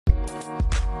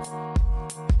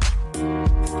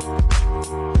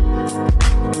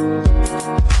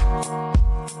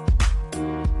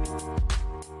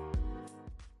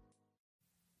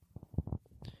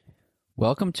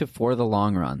Welcome to For the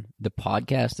Long Run, the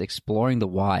podcast exploring the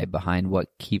why behind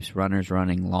what keeps runners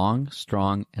running long,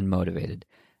 strong, and motivated.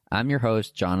 I'm your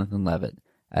host, Jonathan Levitt.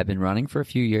 I've been running for a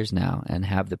few years now and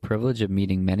have the privilege of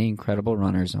meeting many incredible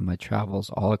runners on my travels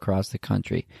all across the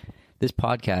country. This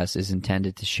podcast is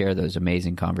intended to share those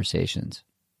amazing conversations.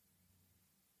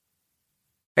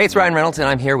 Hey, it's Ryan Reynolds, and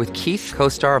I'm here with Keith,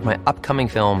 co-star of my upcoming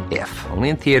film, If, only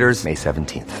in theaters May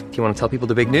 17th. Do you want to tell people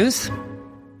the big news?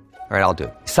 All right, I'll do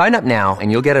it. Sign up now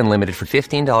and you'll get unlimited for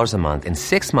 $15 a month and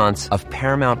 6 months of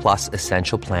Paramount Plus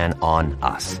Essential Plan on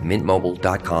us.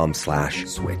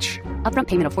 MintMobile.com/switch. Upfront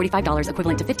payment of $45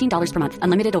 equivalent to $15 per month.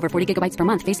 Unlimited over 40 gigabytes per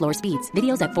month. Face lower speeds.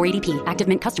 Videos at 480p. Active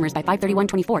Mint customers by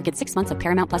 531.24 get 6 months of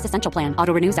Paramount Plus Essential Plan.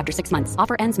 Auto renews after 6 months.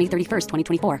 Offer ends May 31st,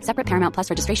 2024. Separate Paramount Plus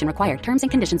registration required. Terms and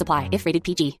conditions apply if rated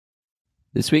PG.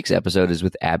 This week's episode is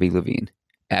with Abby Levine.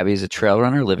 Abby is a trail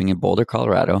runner living in Boulder,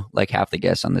 Colorado, like half the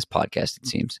guests on this podcast, it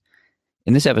seems.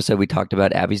 In this episode, we talked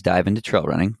about Abby's dive into trail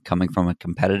running, coming from a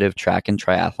competitive track and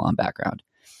triathlon background.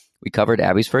 We covered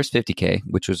Abby's first 50K,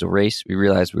 which was a race we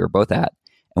realized we were both at,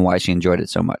 and why she enjoyed it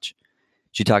so much.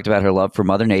 She talked about her love for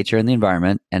Mother Nature and the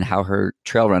environment, and how her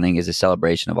trail running is a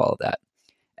celebration of all of that.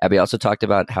 Abby also talked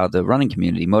about how the running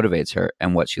community motivates her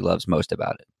and what she loves most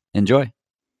about it. Enjoy.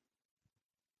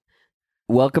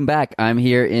 Welcome back. I'm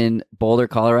here in Boulder,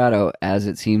 Colorado, as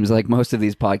it seems like most of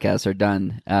these podcasts are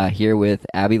done, here with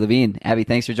Abby Levine. Abby,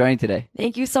 thanks for joining today.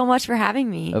 Thank you so much for having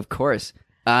me. Of course.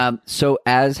 So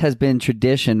as has been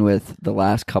tradition with the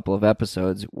last couple of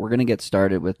episodes, we're going to get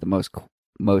started with the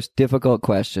most difficult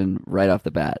question right off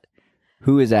the bat.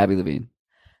 Who is Abby Levine?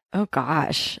 Oh,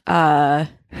 gosh.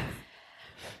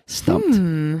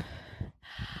 Stumped.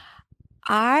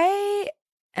 I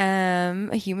am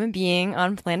a human being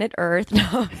on planet Earth.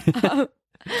 No.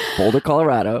 Boulder,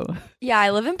 Colorado. Yeah,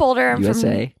 I live in Boulder. I'm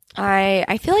USA.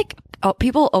 I feel like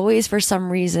people always, for some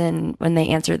reason, when they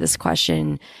answer this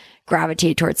question,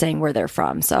 gravitate towards saying where they're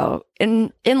from. So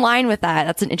in line with that,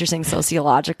 that's an interesting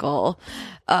sociological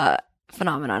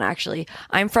phenomenon, actually.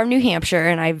 I'm from New Hampshire,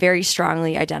 and I very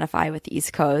strongly identify with the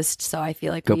East Coast. So I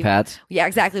feel like Go Pats. Yeah,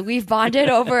 exactly. We've bonded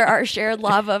over our shared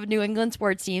love of New England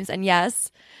sports teams. And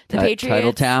yes, the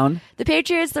Patriots, Titletown. The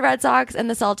Patriots, the Red Sox, and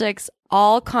the Celtics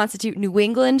all constitute New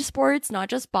England sports, not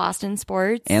just Boston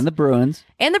sports. And the Bruins.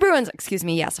 Excuse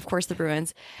me. Yes, of course, the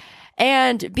Bruins.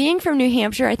 And being from New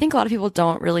Hampshire, I think a lot of people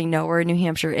don't really know where New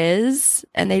Hampshire is,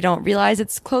 and they don't realize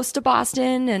it's close to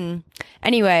Boston. And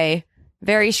anyway,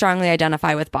 very strongly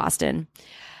identify with Boston.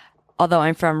 Although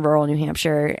I'm from rural New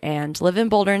Hampshire and live in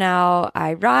Boulder now.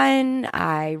 I run,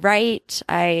 I write.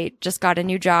 I just got a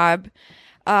new job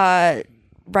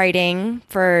writing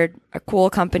for a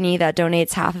cool company that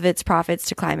donates half of its profits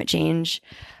to climate change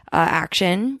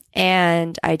action.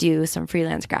 And I do some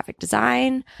freelance graphic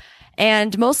design.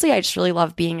 And mostly I just really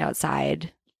love being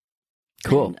outside.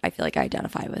 Cool. And I feel like I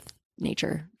identify with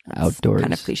nature. That's outdoors.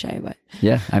 Kind of cliche, but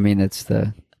yeah, I mean,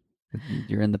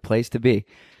 you're in the place to be.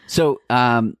 So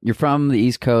you're from the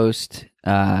East Coast,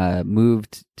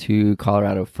 moved to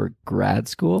Colorado for grad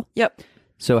school. Yep.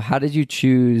 So how did you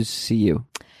choose CU?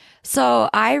 So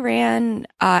I ran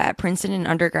at Princeton in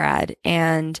undergrad,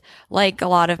 and like a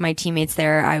lot of my teammates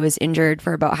there, I was injured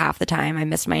for about half the time. I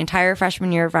missed my entire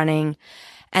freshman year of running,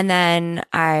 and then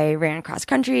I ran cross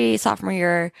country sophomore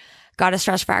year, got a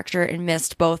stress fracture, and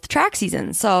missed both track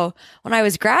seasons. So when I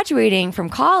was graduating from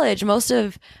college, most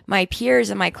of my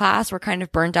peers in my class were kind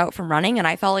of burnt out from running, and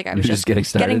I felt like I was just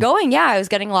getting going. Yeah, I was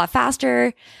getting a lot faster,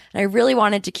 and I really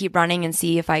wanted to keep running and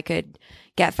see if I could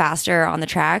get faster on the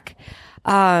track.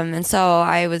 And so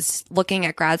I was looking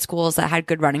at grad schools that had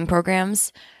good running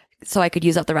programs so I could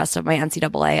use up the rest of my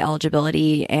NCAA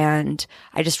eligibility. And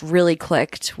I just really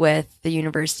clicked with the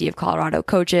University of Colorado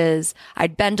coaches.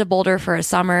 I'd been to Boulder for a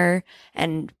summer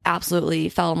and absolutely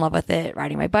fell in love with it,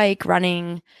 riding my bike,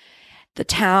 running, the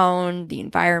town, the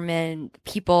environment, the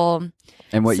people.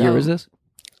 And what year was this?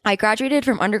 I graduated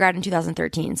from undergrad in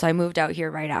 2013, so I moved out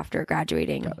here right after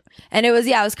graduating. And it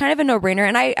was kind of a no-brainer.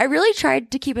 And I really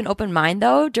tried to keep an open mind,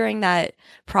 though, during that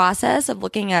process of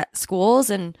looking at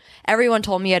schools. And everyone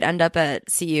told me I'd end up at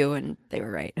CU, and they were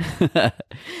right.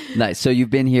 Nice. So you've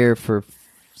been here for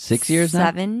 6 years now?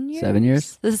 7 years. 7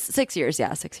 years? This is 6 years,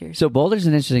 yeah, 6 years. So Boulder's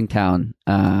an interesting town,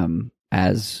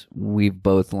 as we've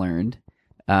both learned.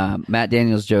 Matt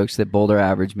Daniels jokes that Boulder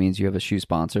average means you have a shoe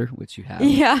sponsor, which you have.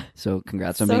 Yeah. So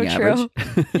congrats on So being true.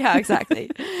 average. Yeah,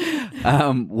 exactly.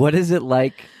 What is it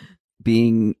like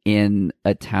being in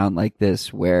a town like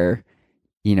this where,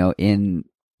 in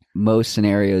most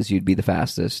scenarios you'd be the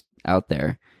fastest out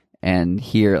there, and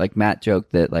hear like Matt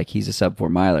joked that like he's a sub 4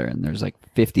 miler and there's like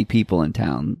 50 people in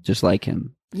town just like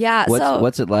him. Yeah.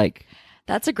 What's it like?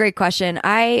 That's a great question.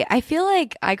 I feel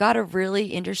like I got a really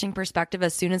interesting perspective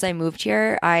as soon as I moved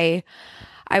here.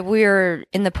 We were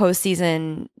in the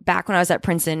postseason back when I was at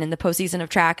Princeton in the postseason of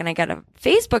track, and I got a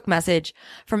Facebook message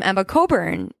from Emma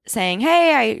Coburn saying,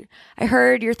 "Hey, I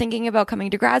heard you're thinking about coming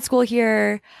to grad school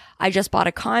here. I just bought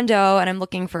a condo and I'm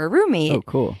looking for a roommate." Oh,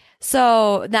 cool.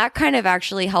 So that kind of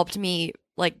actually helped me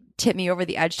like tip me over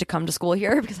the edge to come to school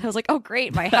here, because I was like, oh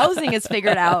great, my housing is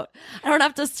figured out. I don't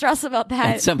have to stress about that.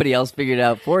 And somebody else figured it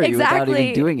out for you without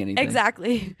even doing anything.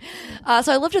 Exactly.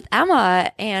 So I lived with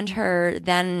Emma and her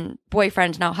then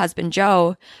boyfriend, now husband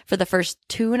Joe, for the first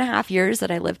 2.5 years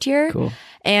that I lived here. Cool.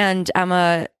 And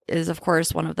Emma is of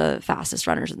course one of the fastest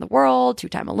runners in the world,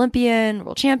 2-time Olympian,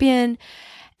 world champion.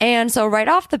 And so right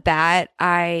off the bat,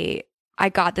 I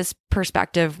got this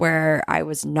perspective where I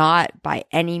was not by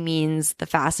any means the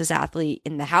fastest athlete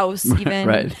in the house even.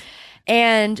 Right.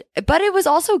 But it was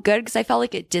also good because I felt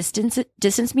like it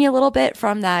distanced me a little bit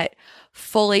from that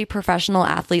fully professional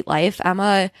athlete life.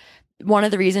 Emma, one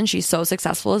of the reasons she's so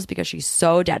successful is because she's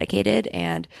so dedicated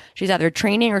and she's either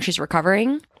training or she's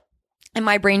recovering. And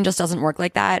my brain just doesn't work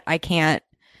like that. I can't.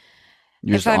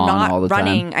 If I'm not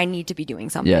running, I need to be doing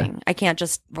something. Yeah. I can't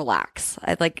just relax.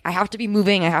 I have to be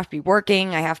moving. I have to be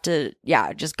working. I have to,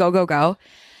 just go.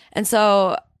 And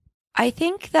so I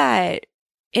think that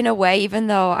in a way, even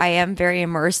though I am very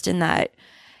immersed in that,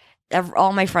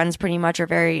 all my friends pretty much are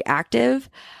very active,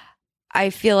 I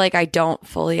feel like I don't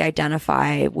fully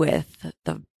identify with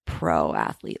the pro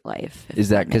athlete life. Is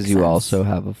that because you also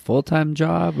have a full-time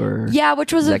job, or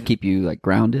which was does that keep you like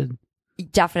grounded?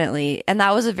 Definitely. And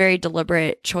that was a very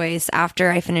deliberate choice.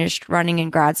 After I finished running in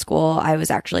grad school, I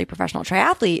was actually a professional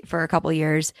triathlete for a couple of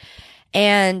years.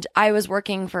 And I was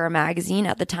working for a magazine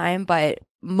at the time, but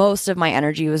most of my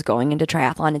energy was going into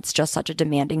triathlon. It's just such a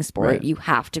demanding sport. Right. You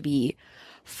have to be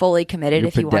fully committed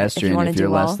if you want to do well. If you're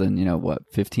less than,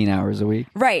 15 hours a week?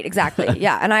 Right, exactly.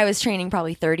 Yeah. And I was training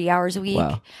probably 30 hours a week.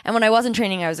 Wow. And when I wasn't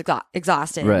training, I was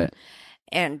exhausted. Right.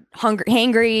 And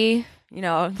hangry.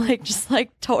 Just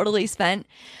totally spent.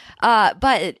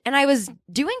 And I was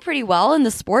doing pretty well in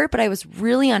the sport, but I was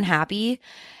really unhappy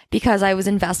because I was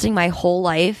investing my whole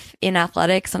life in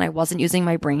athletics and I wasn't using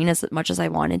my brain as much as I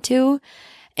wanted to.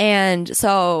 And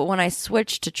so when I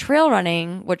switched to trail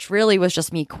running, which really was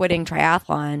just me quitting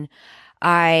triathlon,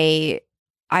 I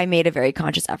made a very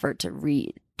conscious effort to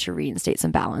reinstate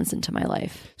some balance into my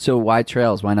life. So why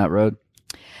trails? Why not road?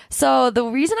 So the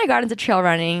reason I got into trail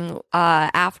running,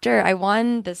 after I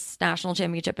won this national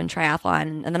championship in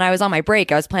triathlon, and then I was on my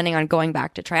break, I was planning on going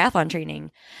back to triathlon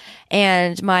training.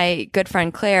 And my good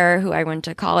friend Claire, who I went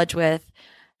to college with,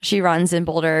 she runs in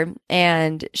Boulder,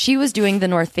 and she was doing the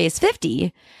North Face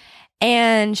 50.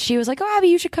 And she was like, "Oh, Abby,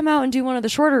 you should come out and do one of the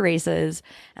shorter races."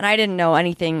 And I didn't know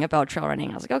anything about trail running.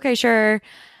 I was like, "Okay, sure.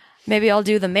 Maybe I'll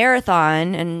do the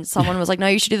marathon." And someone was like, "No,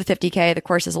 you should do the 50K. The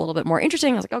course is a little bit more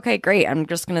interesting." I was like, "Okay, great. I'm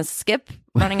just going to skip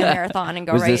running a marathon and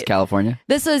go was right." Was this California?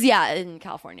 This was, in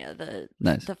California, the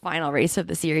final race of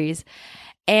the series.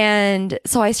 And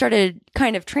so I started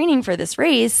kind of training for this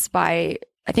race by,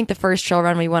 I think the first trail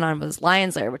run we went on was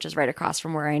Lions Lair, which is right across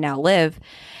from where I now live.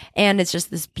 And it's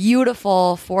just this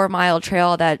beautiful 4-mile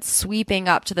trail that's sweeping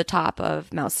up to the top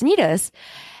of Mount Sanitas.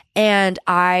 And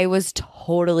I was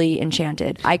totally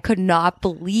enchanted. I could not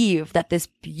believe that this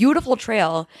beautiful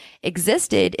trail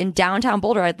existed in downtown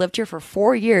Boulder. I'd lived here for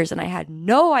 4 years and I had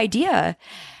no idea.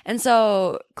 And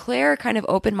so Claire kind of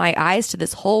opened my eyes to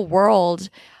this whole world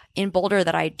in Boulder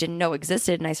that I didn't know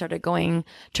existed. And I started going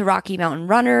to Rocky Mountain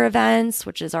Runner events,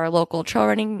 which is our local trail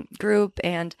running group.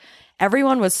 And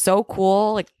everyone was so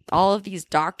cool. Like all of these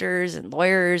doctors and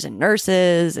lawyers and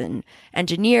nurses and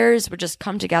engineers would just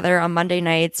come together on Monday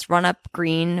nights, run up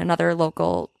Green, another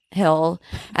local hill,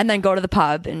 and then go to the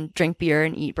pub and drink beer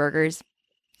and eat burgers.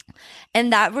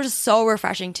 And that was so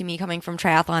refreshing to me coming from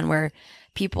triathlon, where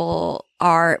people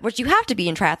are, which you have to be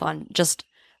in triathlon, just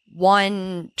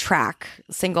one track,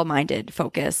 single-minded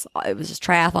focus. It was just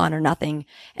triathlon or nothing.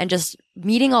 And just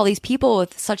meeting all these people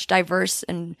with such diverse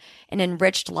and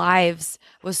enriched lives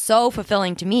was so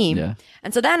fulfilling to me. Yeah.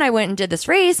 And so then I went and did this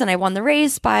race, and I won the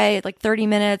race by like 30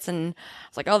 minutes. And I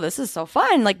was like, oh, this is so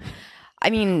fun. Like, I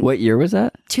mean, what year was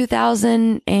that?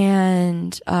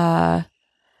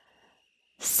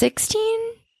 2016?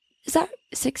 Is that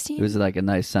 16? It was like a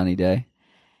nice sunny day.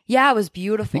 Yeah, it was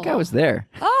beautiful. I think I was there.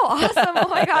 Oh, awesome. Oh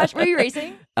my gosh. Were you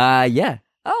racing? Yeah.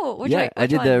 Oh, which I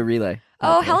did one? the relay.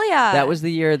 Oh, hell yeah. That was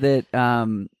the year that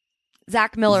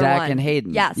Zach Miller Zach won. and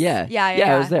Hayden. Yes. Yeah.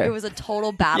 Yeah. I was there. It was a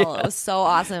total battle. It was so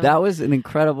awesome. That was an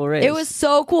incredible race. It was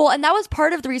so cool. And that was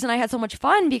part of the reason I had so much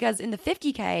fun, because in the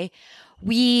 50K,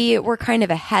 we were kind of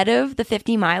ahead of the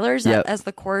 50 milers as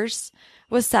the course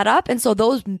was set up. And so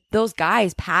those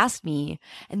guys passed me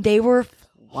and they were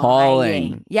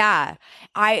hauling. Yeah.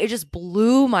 It just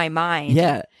blew my mind.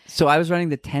 Yeah. So I was running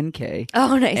the 10K.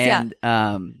 Oh, nice.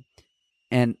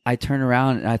 And I turned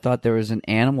around and I thought there was an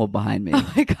animal behind me.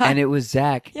 Oh my God. And it was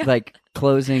Zach, like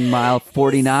closing mile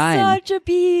 49. He's such a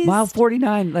beast. Mile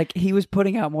 49. Like he was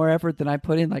putting out more effort than I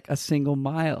put in like a single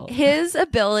mile. His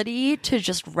ability to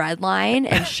just redline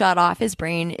and shut off his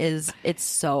brain it's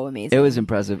so amazing. It was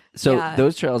impressive. So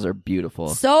those trails are beautiful.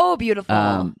 So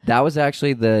beautiful. That was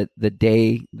actually the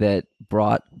day that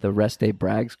brought the Rest Day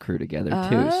Brags crew together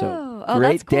too. So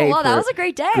great that's cool. day. Wow, that was a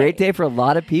great day. Great day for a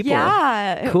lot of people.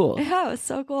 Yeah. Cool. Yeah, it was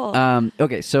so cool.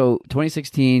 Okay, so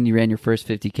 2016, you ran your first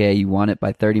 50K. You won it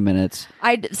by 30 minutes.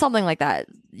 Something like that.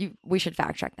 We should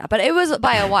fact check that. But it was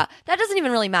by a while. That doesn't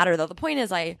even really matter though. The point is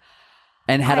had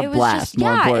a blast,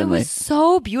 more importantly. It was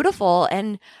so beautiful.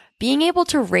 And being able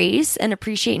to race and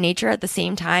appreciate nature at the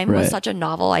same time was such a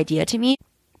novel idea to me.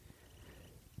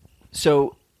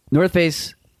 So North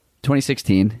Face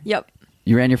 2016. Yep.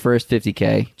 You ran your first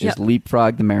 50K, just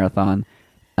leapfrogged the marathon,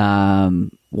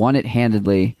 won it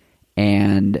handedly,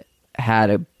 and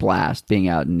had a blast being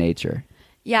out in nature.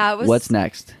 Yeah, it was. What's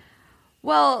next?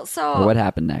 Well, Or what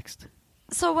happened next?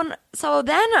 So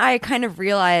then I kind of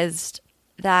realized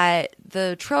that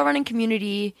the trail running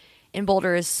community in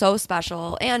Boulder is so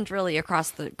special, and really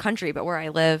across the country, but where I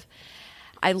live,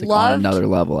 It's on another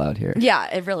level out here. Yeah,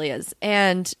 it really is.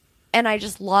 And I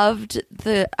just loved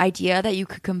the idea that you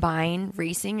could combine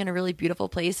racing in a really beautiful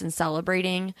place and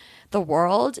celebrating the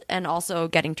world and also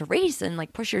getting to race and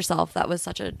like push yourself. That was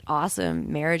such an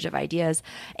awesome marriage of ideas.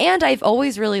 And I've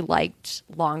always really liked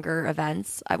longer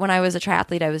events. When I was a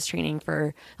triathlete, I was training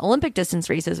for Olympic distance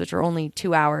races, which were only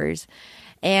 2 hours.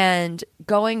 And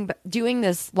doing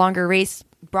this longer race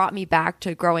brought me back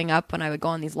to growing up when I would go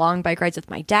on these long bike rides with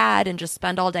my dad and just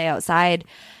spend all day outside.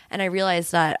 And I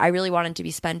realized that I really wanted to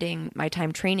be spending my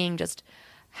time training, just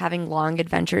having long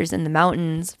adventures in the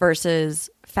mountains versus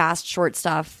fast, short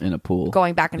stuff in a pool,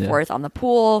 going back and forth on the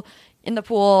pool, in the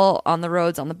pool, on the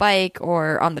roads, on the bike,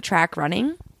 or on the track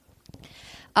running.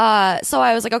 So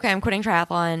I was like, okay, I'm quitting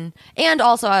triathlon. And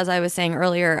also, as I was saying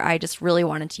earlier, I just really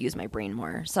wanted to use my brain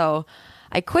more. So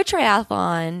I quit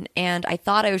triathlon and I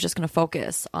thought I was just going to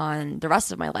focus on the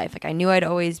rest of my life. Like I knew I'd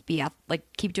always be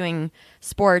keep doing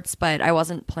sports, but I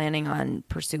wasn't planning on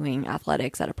pursuing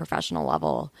athletics at a professional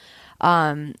level.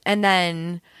 And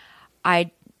then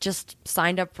I just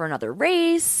signed up for another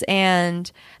race, and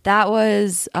that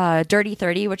was Dirty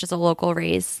 30, which is a local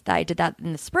race that I did that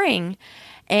in the spring.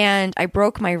 And I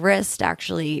broke my wrist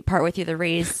actually partway through the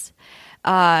race.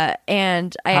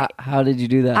 And how did you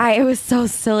do that? It was so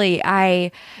silly.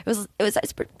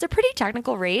 It's a pretty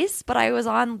technical race, but I was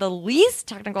on the least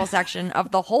technical section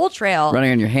of the whole trail,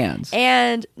 running on your hands.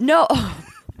 And no,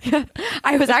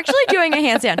 I was actually doing a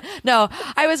handstand. No,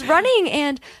 I was running,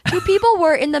 and two people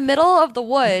were in the middle of the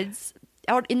woods,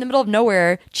 out in the middle of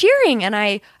nowhere, cheering. And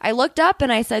I looked up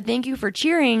and I said, "Thank you for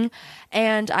cheering."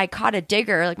 And I caught a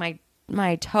digger, like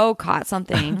my toe caught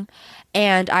something.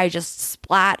 And I just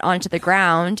splat onto the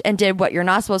ground and did what you're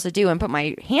not supposed to do and put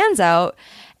my hands out.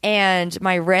 And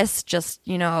my wrist just,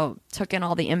 took in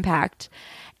all the impact.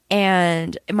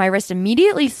 And my wrist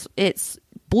immediately, it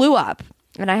blew up.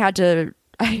 And I should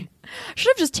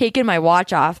have just taken my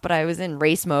watch off, but I was in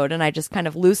race mode and I just kind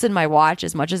of loosened my watch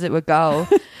as much as it would go.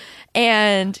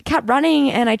 And kept running,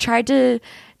 and I tried to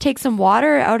take some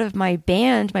water out of my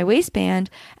waistband,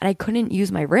 and I couldn't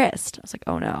use my wrist. I was like,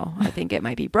 oh no, I think it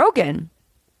might be broken.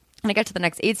 And I got to the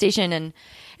next aid station, and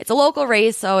it's a local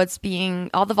race, so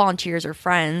all the volunteers are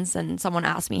friends, and a friend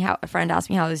asked me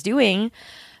how I was doing.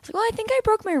 I was like, well, I think I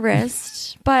broke my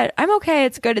wrist, but I'm okay.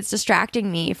 It's good. It's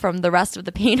distracting me from the rest of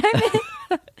the pain I'm in.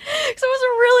 So it was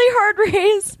a really hard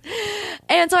race.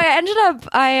 And so I ended up,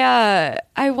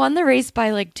 I won the race by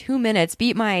like 2 minutes,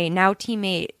 beat my now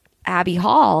teammate, Abby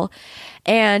Hall.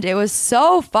 And it was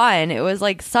so fun. It was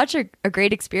like such a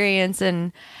great experience.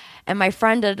 And my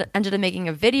friend ended up making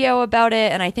a video about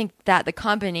it. And I think that the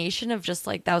combination of just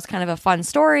like, that was kind of a fun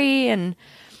story. And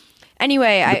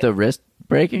anyway, with the wrist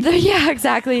breaking? Yeah,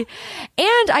 exactly.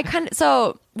 And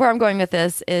so where I'm going with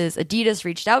this is Adidas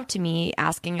reached out to me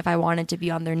asking if I wanted to be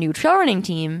on their new trail running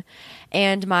team.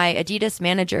 And my Adidas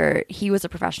manager, he was a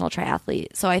professional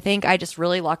triathlete. So I think I just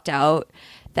really lucked out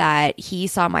that he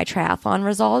saw my triathlon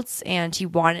results, and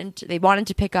they wanted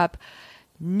to pick up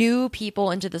new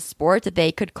people into the sport that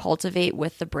they could cultivate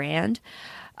with the brand.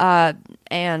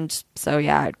 And so,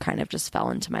 yeah, it kind of just fell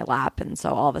into my lap. And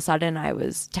so all of a sudden I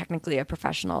was technically a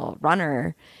professional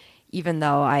runner, even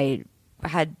though I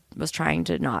was trying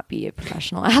to not be a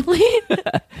professional athlete.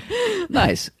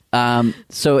 Nice.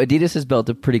 So Adidas has built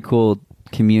a pretty cool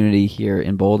community here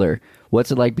in Boulder.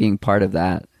 What's it like being part of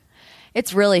that?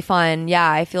 It's really fun.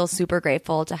 Yeah, I feel super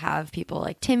grateful to have people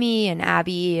like Timmy and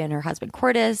Abby and her husband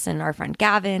Cordis and our friend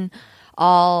Gavin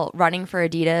all running for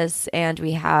Adidas. And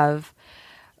we have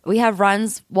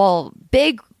runs, well,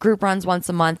 big group runs once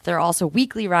a month. There are also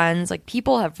weekly runs. Like,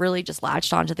 people have really just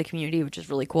latched onto the community, which is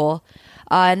really cool.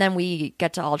 And then we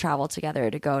get to all travel together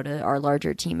to go to our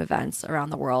larger team events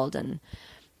around the world. And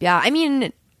yeah, I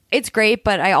mean, it's great,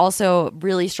 but I also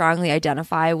really strongly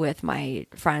identify with my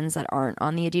friends that aren't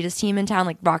on the Adidas team in town.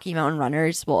 Like, Rocky Mountain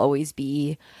Runners will always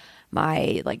be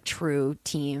my like true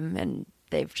team, and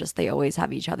they always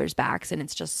have each other's backs, and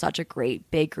it's just such a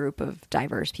great big group of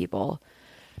diverse people.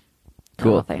 Cool. I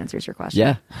don't know if that answers your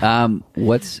question. Yeah.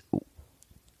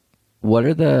 What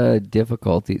are the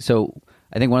difficulties? So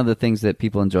I think one of the things that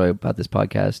people enjoy about this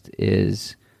podcast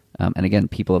is, and again,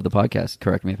 people of the podcast,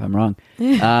 correct me if I'm wrong,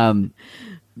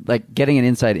 like getting an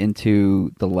insight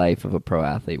into the life of a pro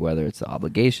athlete, whether it's the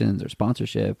obligations or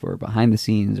sponsorship or behind the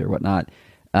scenes or whatnot.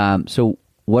 So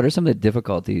what are some of the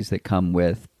difficulties that come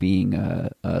with being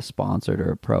a sponsored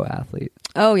or a pro athlete?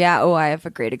 Oh, yeah. Oh, I have a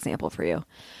great example for you.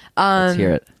 Let's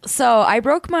hear it. So I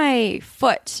broke my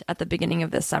foot at the beginning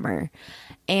of this summer,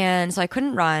 and so I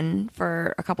couldn't run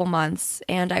for a couple months,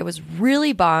 and I was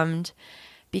really bummed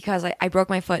because I broke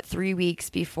my foot 3 weeks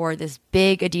before this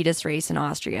big Adidas race in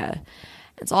Austria.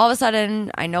 And so all of a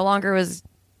sudden, I no longer was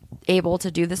able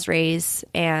to do this race,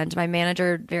 and my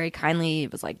manager very kindly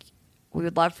was like, we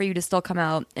would love for you to still come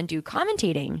out and do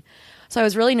commentating. So I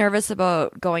was really nervous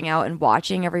about going out and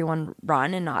watching everyone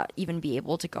run and not even be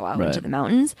able to go out into the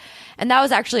mountains. And that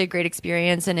was actually a great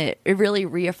experience, and it really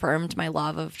reaffirmed my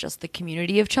love of just the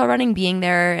community of trail running, being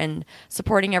there and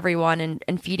supporting everyone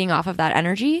and feeding off of that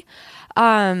energy.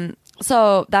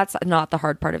 So that's not the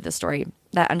hard part of this story.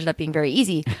 That ended up being very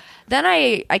easy. Then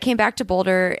I came back to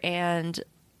Boulder, and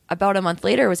about a month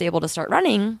later was able to start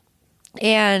running,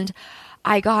 and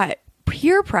I got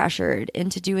peer pressured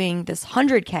into doing this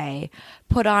 100K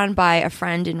put on by a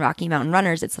friend in Rocky Mountain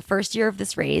Runners. It's the first year of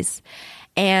this race.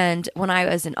 And when I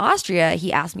was in Austria,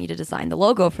 he asked me to design the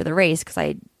logo for the race because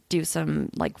I do some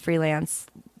like freelance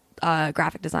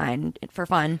graphic design for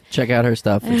fun. Check out her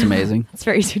stuff. It's amazing. It's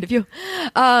very sweet of you.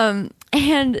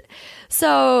 And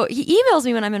so he emails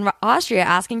me when I'm in Austria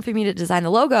asking for me to design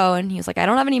the logo. And he was like, I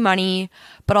don't have any money,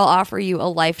 but I'll offer you a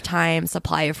lifetime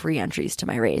supply of free entries to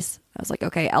my race. I was like,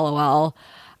 okay, LOL.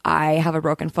 I have a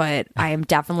broken foot. I am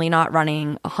definitely not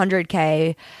running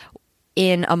 100K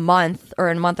in a month or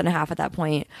a month and a half at that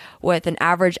point with an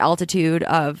average altitude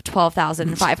of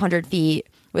 12,500 feet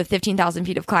with 15,000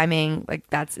 feet of climbing. Like,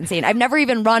 that's insane. I've never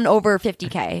even run over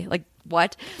 50K. Like,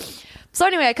 what? So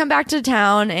anyway, I come back to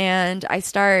town and I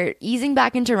start easing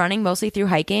back into running, mostly through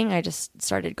hiking. I just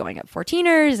started going up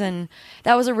 14ers, and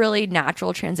that was a really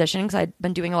natural transition because I'd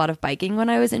been doing a lot of biking when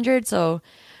I was injured. So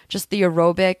just the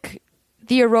aerobic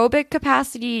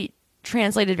capacity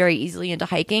translated very easily into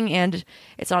hiking, and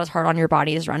it's not as hard on your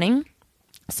body as running.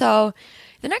 So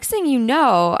the next thing you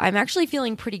know, I'm actually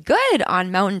feeling pretty good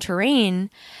on mountain terrain.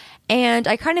 And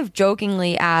I kind of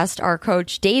jokingly asked our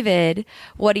coach, David,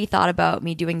 what he thought about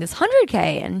me doing this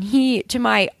 100K. And he, to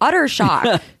my utter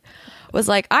shock, was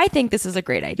like, I think this is a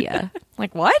great idea.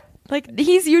 Like, what? Like,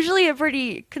 he's usually a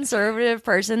pretty conservative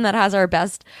person that has our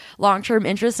best long-term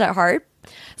interests at heart.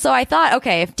 So I thought,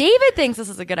 okay, if David thinks this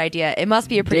is a good idea, it must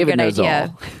be a pretty good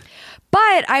idea.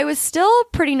 But I was still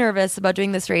pretty nervous about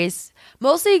doing this race,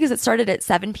 mostly because it started at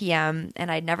 7 p.m.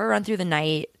 and I'd never run through the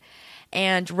night.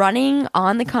 And running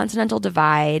on the Continental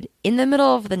Divide in the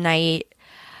middle of the night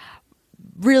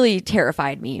really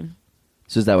terrified me.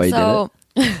 So is that why you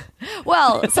did it?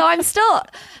 Well, so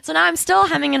now I'm still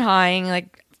hemming and hawing,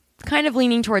 like kind of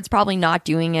leaning towards probably not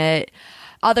doing it.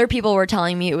 Other people were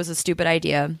telling me it was a stupid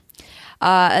idea.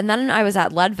 And then I was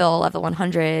at Leadville, Level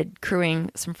 100,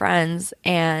 crewing some friends,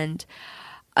 and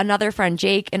another friend,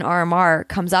 Jake in RMR,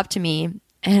 comes up to me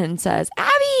and says,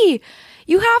 Abby,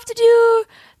 you have to do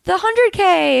the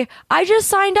 100K. I just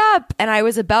signed up. And I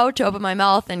was about to open my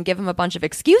mouth and give him a bunch of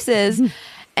excuses.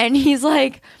 And he's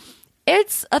like,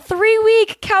 it's a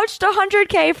 3-week couch to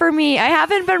 100K for me. I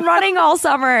haven't been running all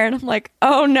summer. And I'm like,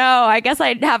 oh no, I guess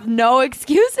I have no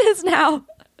excuses now.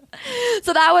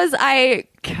 So that was, I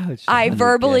couch. I 100K.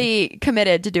 verbally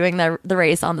committed to doing the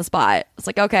race on the spot. It's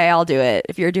like, okay, I'll do it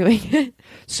if you're doing it.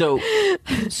 So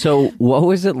what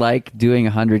was it like doing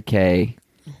 100K?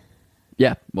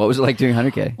 Yeah, what was it like doing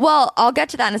 100K? Well, I'll get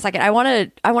to that in a second. I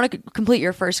want to complete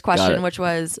your first Got question, it. which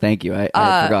was Thank you. I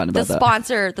had forgotten about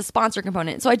the sponsor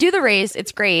component. So I do the race.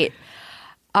 It's great.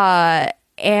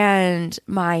 And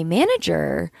my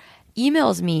manager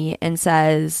emails me and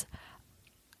says,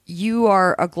 you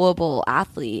are a global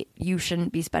athlete. You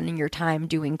shouldn't be spending your time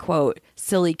doing, quote,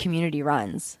 silly community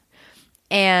runs.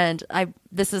 And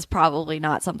this is probably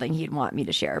not something he'd want me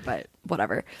to share, but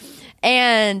whatever.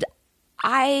 And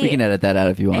We can edit that out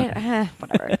if you want.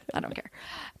 whatever. I don't care.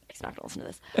 He's not going to listen to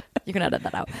this. You can edit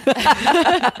that out.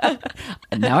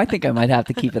 And now I think I might have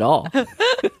to keep it all.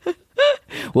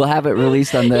 We'll have it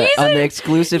released on the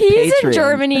exclusive He's Patreon. in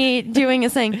Germany doing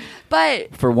his thing.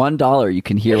 But For $1, you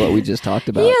can hear what we just talked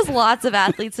about. he has lots of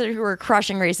athletes who are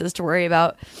crushing races to worry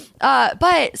about.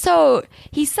 But so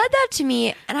he said that to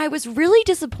me, and I was really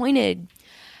disappointed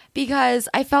because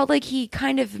I felt like he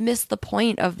kind of missed the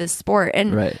point of this sport.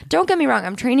 And Right. Don't get me wrong,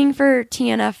 I'm training for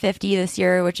TNF 50 this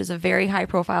year, which is a very high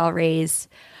profile race.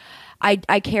 I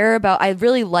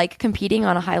really like competing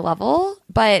on a high level,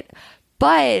 but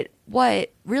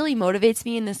what really motivates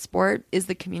me in this sport is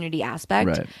the community aspect.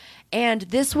 Right. And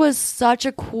this was such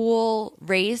a cool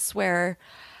race where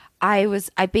I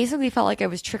basically felt like I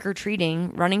was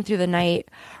trick-or-treating, running through the night,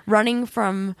 running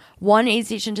from one aid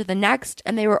station to the next,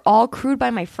 and they were all crewed by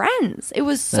my friends. It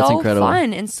was That's so incredible.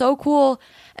 fun and so cool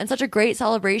and such a great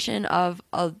celebration of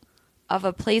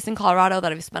a place in Colorado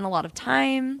that I've spent a lot of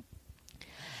time.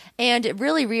 And it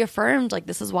really reaffirmed, like,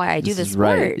 this is why I do This this is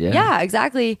sport. right, yeah. Yeah,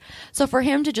 exactly. So for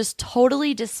him to just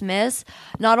totally dismiss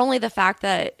not only the fact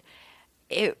that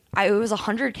it was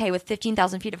 100K with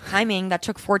 15,000 feet of climbing that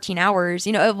took 14 hours.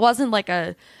 You know, it wasn't like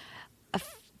a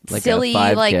Like silly, a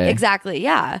 5K. like, exactly.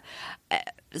 Yeah.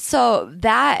 So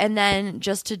that, and then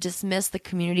just to dismiss the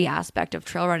community aspect of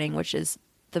trail running, which is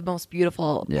the most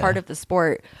beautiful Yeah. part of the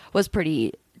sport, was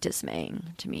pretty dismaying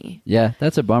to me. Yeah,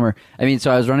 that's a bummer. I mean,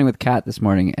 so I was running with Kat this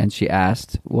morning, and she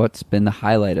asked, what's been the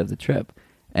highlight of the trip?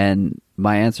 And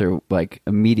my answer, like,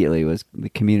 immediately was the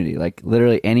community. Like,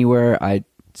 literally anywhere I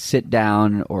sit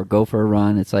down or go for a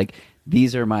run, it's like,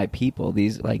 these are my people.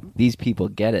 These people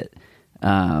get it.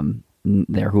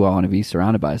 They're who I want to be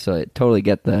surrounded by. So I totally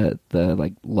get the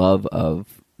like love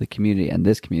of the community, and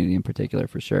this community in particular,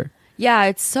 for sure. Yeah,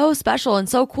 it's so special and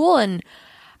so cool. And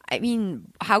I mean,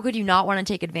 how could you not want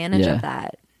to take advantage Yeah. of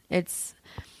that? It's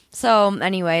so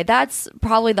anyway, that's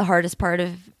probably the hardest part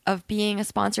of being a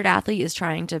sponsored athlete, is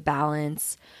trying to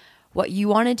balance what you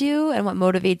want to do and what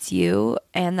motivates you,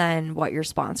 and then what your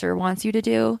sponsor wants you to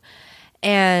do.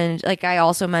 And like I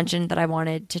also mentioned that I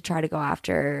wanted to try to go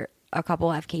after a couple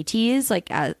FKTs, like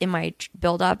in my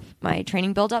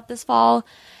training build up this fall.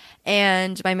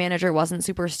 And my manager wasn't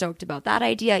super stoked about that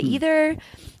idea either.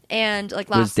 And like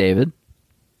Was David?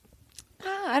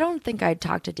 I don't think I'd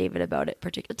talk to David about it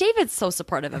particularly. David's so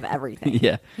supportive of everything.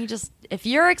 Yeah. He just, if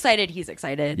you're excited, he's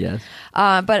excited. Yes.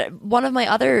 But one of my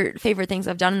other favorite things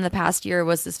I've done in the past year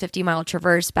was this 50-mile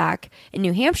traverse back in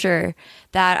New Hampshire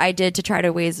that I did to try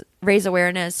to raise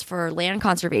awareness for land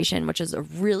conservation, which is a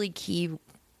really key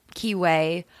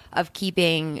way of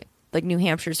keeping like New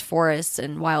Hampshire's forests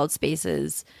and wild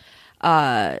spaces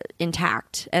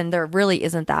intact. And there really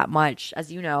isn't that much,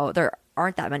 as you know, there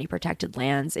aren't that many protected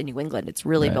lands in New England. It's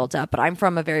really Right. built up, but I'm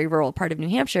from a very rural part of New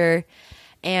Hampshire,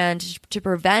 and to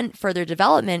prevent further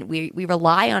development, we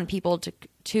rely on people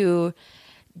to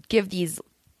give these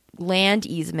land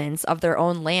easements of their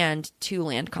own land to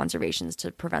land conservations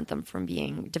to prevent them from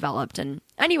being developed. And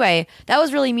anyway, that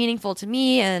was really meaningful to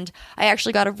me, and I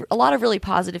actually got a lot of really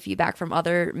positive feedback from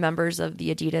other members of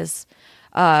the Adidas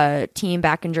team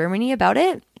back in Germany about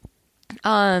it.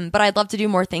 But I'd love to do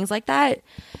more things like that.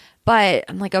 But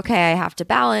I'm like, okay, I have to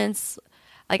balance.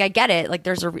 Like, I get it. Like,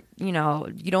 you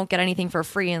don't get anything for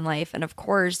free in life. And of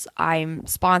course, I'm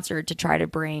sponsored to try to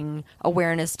bring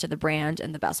awareness to the brand.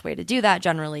 And the best way to do that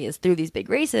generally is through these big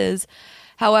races.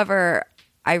 However,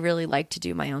 I really like to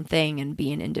do my own thing and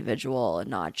be an individual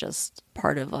and not just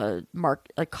part of a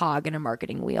cog in a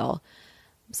marketing wheel.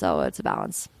 So it's a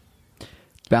balance.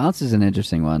 Balance is an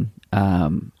interesting one.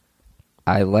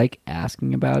 I like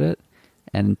asking about it,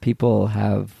 and people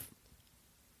have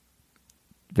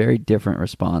very different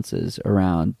responses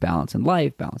around balance in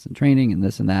life, balance in training, and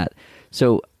this and that.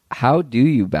 So how do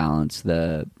you balance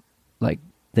the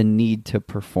need to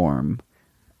perform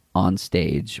on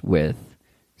stage with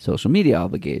social media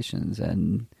obligations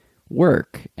and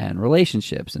work and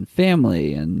relationships and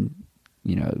family and,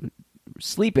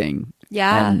 sleeping?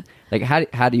 Yeah. And like,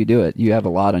 how do you do it? You have a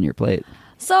lot on your plate.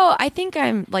 So I think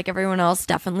I'm like everyone else,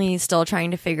 definitely still trying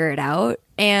to figure it out.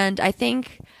 And I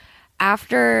think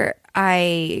after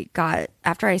I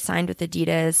signed with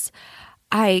Adidas,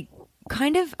 I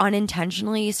kind of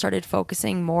unintentionally started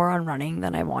focusing more on running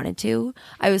than I wanted to.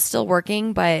 I was still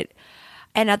working,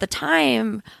 and at the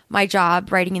time, my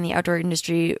job writing in the outdoor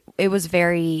industry, it was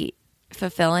very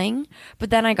fulfilling, but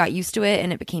then I got used to it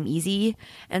and it became easy.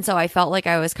 And so I felt like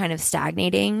I was kind of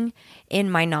stagnating in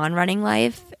my non-running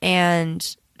life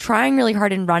and trying really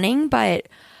hard in running, but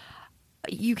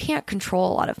you can't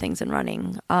control a lot of things in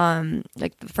running.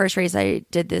 Like the first race I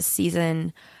did this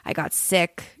season, I got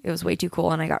sick. It was way too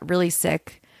cool, and I got really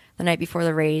sick the night before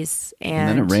the race. And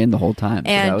then it rained the whole time.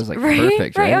 So that was like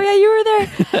perfect, right? Oh yeah, you were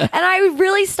there. And I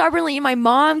really stubbornly, my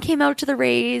mom came out to the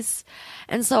race.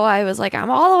 And so I was like, I'm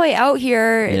all the way out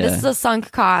here. Yeah. This is a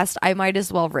sunk cost. I might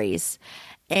as well race.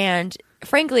 And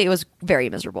frankly, it was very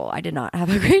miserable. I did not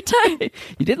have a great time.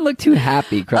 You didn't look too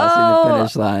happy crossing the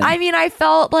finish line. I mean, I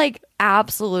felt like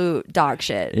absolute dog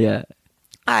shit. Yeah.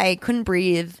 I couldn't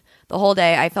breathe the whole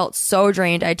day. I felt so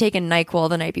drained. I'd taken NyQuil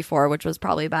the night before, which was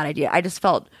probably a bad idea. I just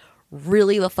felt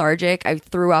really lethargic. I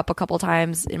threw up a couple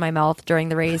times in my mouth during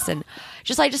the race, and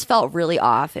I just felt really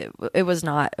off. It was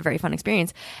not a very fun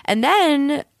experience. And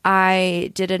then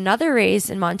I did another race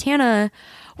in Montana,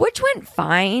 which went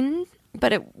fine,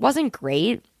 but it wasn't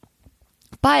great.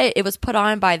 But it was put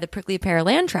on by the Prickly Pear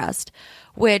Land Trust,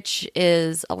 which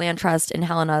is a land trust in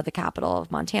Helena, the capital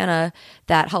of Montana,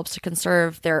 that helps to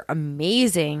conserve their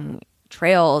amazing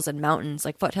trails and mountains,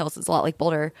 like foothills. It's a lot like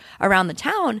Boulder, around the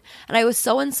town. And I was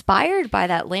so inspired by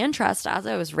that land trust as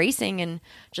I was racing and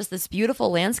just this beautiful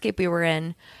landscape we were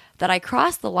in, that I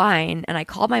crossed the line and I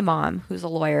called my mom, who's a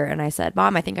lawyer, and I said,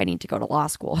 Mom, I think I need to go to law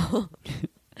school.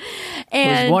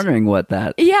 And I was wondering what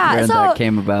that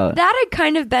came about. That had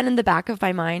kind of been in the back of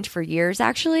my mind for years,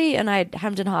 actually. And I'd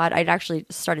hemmed and hawed. I'd actually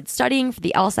started studying for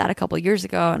the LSAT a couple of years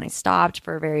ago, and I stopped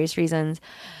for various reasons.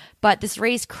 But this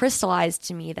race crystallized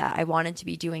to me that I wanted to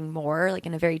be doing more, like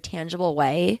in a very tangible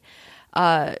way,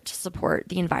 to support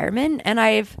the environment. And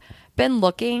I've been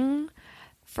looking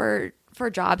for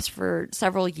jobs for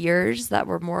several years that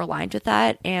were more aligned with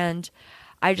that. And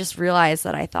I just realized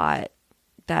that I thought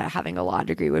that having a law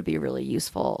degree would be really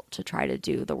useful to try to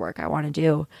do the work I want to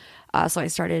do. So I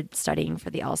started studying for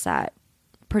the LSAT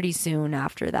pretty soon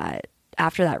after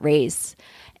that race.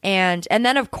 And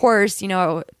then of course, you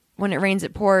know, when it rains,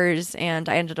 it pours, and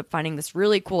I ended up finding this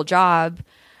really cool job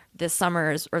this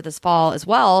summer or this fall as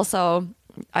well. So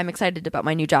I'm excited about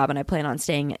my new job, and I plan on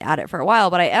staying at it for a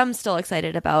while, but I am still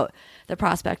excited about the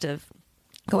prospect of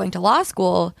going to law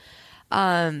school.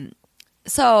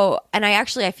 So, and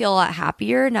I feel a lot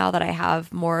happier now that I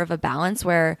have more of a balance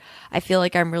where I feel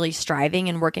like I'm really striving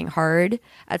and working hard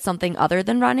at something other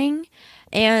than running.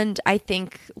 And I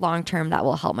think long term that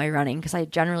will help my running, because I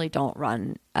generally don't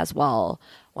run as well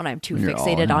when I'm too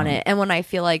fixated on it. And when I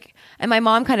feel like, and my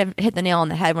mom kind of hit the nail on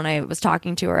the head when I was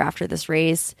talking to her after this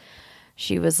race.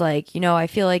 She was like, you know, I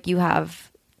feel like you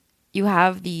have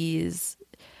these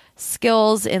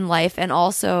skills in life and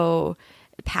also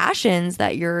passions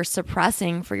that you're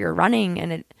suppressing for your running,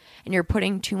 and you're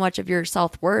putting too much of your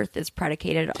self-worth is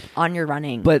predicated on your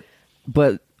running. But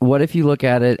what if you look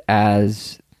at it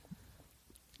as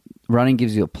running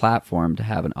gives you a platform to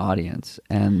have an audience,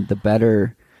 and the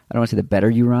better, I don't want to say the better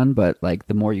you run, but like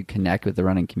the more you connect with the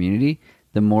running community,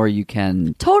 the more you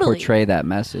can portray that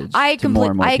message to more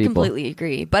and more people. I completely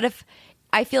agree. But if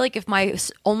I feel like if my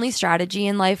only strategy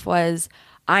in life was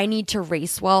I need to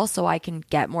race well so I can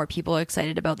get more people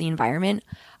excited about the environment,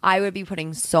 I would be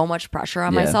putting so much pressure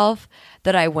on myself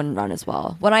that I wouldn't run as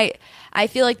well. When I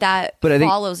feel like that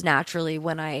follows naturally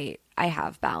when I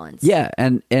have balance. Yeah,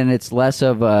 and it's less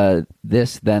of a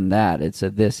this than that. It's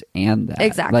a this and that.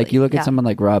 Exactly. Like you look at someone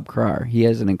like Rob Krar. He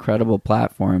has an incredible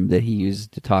platform that he uses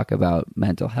to talk about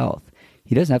mental health.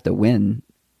 He doesn't have to win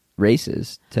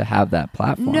races to have that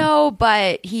platform. No,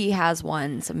 but he has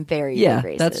won some very big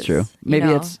races. That's true.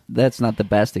 Maybe that's not the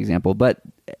best example, but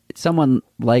someone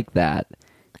like that,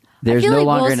 there's no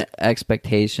longer an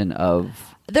expectation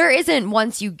of... There isn't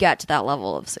once you get to that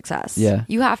level of success. Yeah.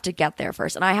 You have to get there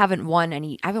first. And I haven't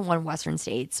won Western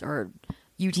States or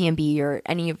UTMB or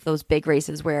any of those big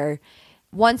races where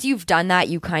once you've done that,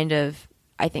 you kind of,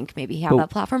 I think, maybe have that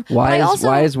platform.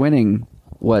 Why is winning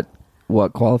what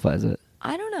qualifies it?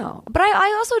 I don't know. But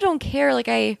I also don't care. Like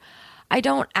I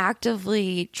don't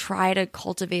actively try to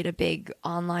cultivate a big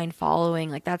online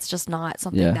following. Like that's just not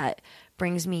something that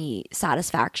brings me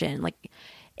satisfaction. Like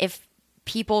if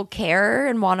people care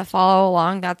and want to follow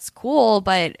along, that's cool,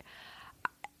 but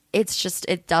it's just,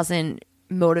 it doesn't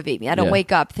motivate me. I don't Yeah.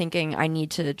 wake up thinking I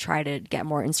need to try to get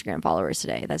more Instagram followers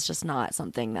today. That's just not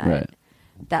something that Right.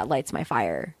 that lights my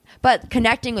fire. But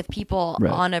connecting with people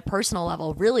Right. on a personal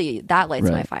level, really, that lights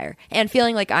my Right. fire. And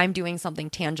feeling like I'm doing something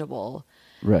tangible,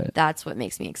 Right. that's what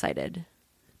makes me excited.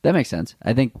 That makes sense.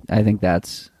 I think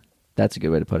that's a good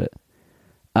way to put it.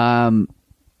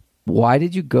 Why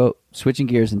did you go switching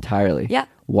gears entirely? Yeah.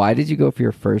 Why did you go for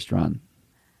your first run?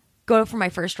 Go for my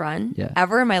first run Yeah.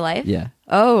 ever in my life? Yeah.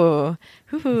 Oh.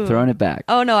 Hoo-hoo. Throwing it back.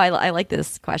 Oh, no, I like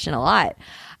this question a lot.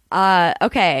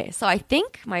 Okay, so I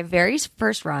think my very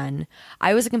first run,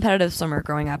 I was a competitive swimmer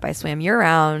growing up. I swam year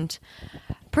round,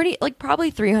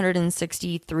 probably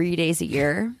 363 days a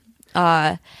year.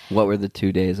 What were the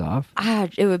 2 days off?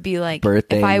 It would be like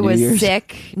Birthday, if I New was Year's?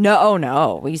 sick.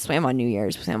 No, we swam on New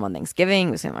Year's, we swam on Thanksgiving,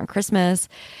 we swam on Christmas.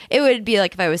 It would be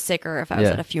like if I was sick or if I was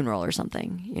Yeah. at a funeral or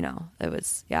something. It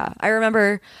was I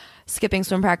remember skipping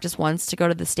swim practice once to go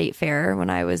to the state fair when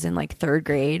I was in like 3rd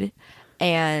grade.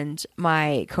 And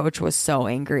my coach was so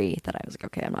angry that I was like,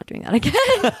 okay, I'm not doing that again.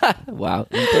 Wow.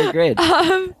 In 3rd grade.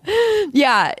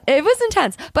 Yeah, it was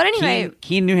intense. But anyway,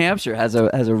 Keene, New Hampshire has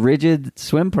a rigid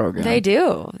swim program. they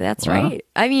do. That's Wow. right.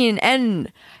 I mean,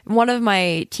 and one of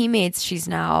my teammates, she's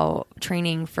now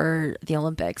training for the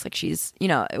Olympics. Like she's,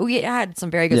 we had some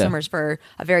very good Yeah. swimmers for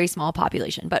a very small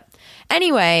population. But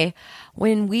anyway,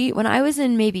 when I was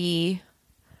in maybe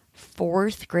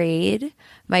 4th grade,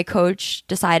 my coach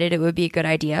decided it would be a good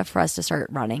idea for us to start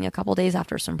running a couple days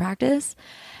after swim practice.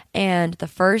 And the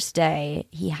first day,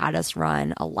 he had us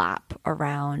run a lap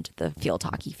around the field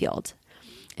hockey field.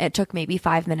 It took maybe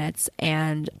 5 minutes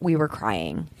and we were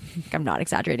crying. I'm not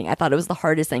exaggerating. I thought it was the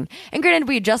hardest thing. And granted,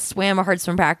 we just swam a hard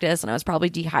swim practice and I was probably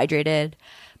dehydrated.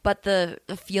 But the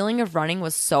feeling of running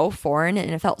was so foreign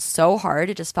and it felt so hard.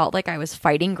 It just felt like I was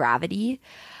fighting gravity.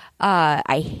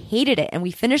 I hated it. And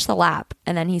we finished the lap.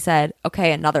 And then he said,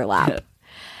 okay, another lap.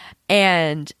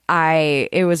 And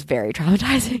it was very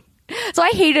traumatizing. So I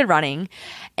hated running.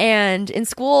 And in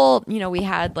school, we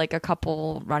had like a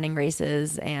couple running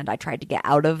races and I tried to get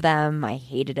out of them. I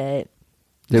hated it.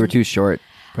 They were too short,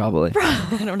 probably.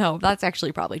 I don't know. That's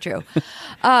actually probably true.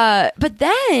 But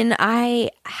then I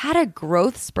had a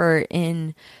growth spurt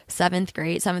in 7th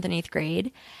and 8th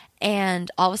grade. And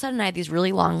all of a sudden I had these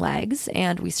really long legs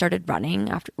and we started running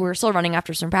we were still running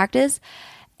after swim practice.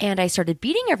 And I started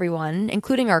beating everyone,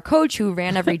 including our coach who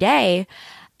ran every day.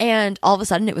 And all of a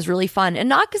sudden it was really fun. And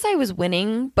not because I was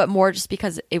winning, but more just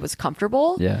because it was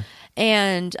comfortable. Yeah.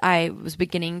 And I was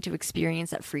beginning to experience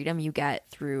that freedom you get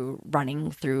through running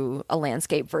through a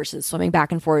landscape versus swimming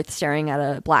back and forth, staring at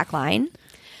a black line.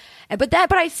 But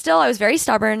I was very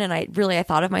stubborn and I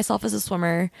thought of myself as a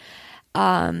swimmer.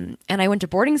 And I went to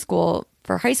boarding school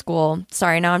for high school.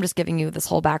 Sorry, now I'm just giving you this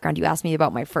whole background. You asked me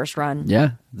about my first run.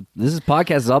 Yeah. This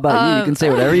podcast is all about you. You can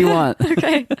say whatever you want.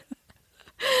 Okay.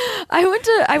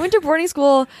 I went to boarding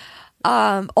school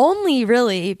only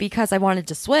really because I wanted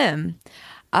to swim.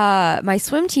 My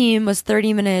swim team was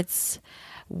 30 minutes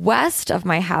west of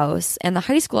my house, and the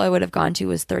high school I would have gone to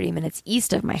was 30 minutes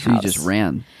east of my So house. you just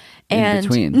ran in And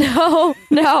between. no.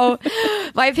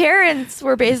 My parents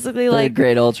were basically Like a like,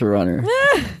 great ultra runner.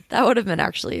 that would have been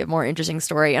actually a more interesting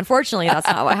story. Unfortunately, that's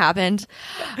not what happened.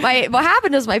 What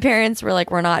happened is my parents were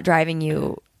like, we're not driving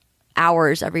you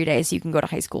hours every day so you can go to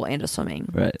high school and to swimming.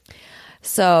 Right.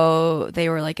 So they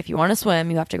were like, if you want to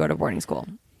swim, you have to go to boarding school.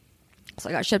 So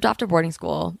I got shipped off to boarding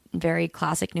school, very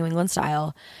classic New England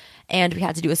style. And we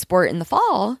had to do a sport in the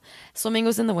fall. Swimming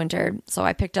was in the winter. So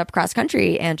I picked up cross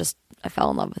country and I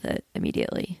fell in love with it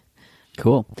immediately.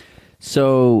 Cool.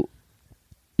 So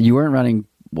you weren't running,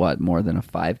 more than a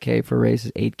 5K for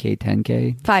races? 8K,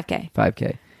 10K? 5K.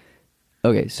 5K.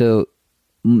 Okay, so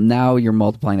now you're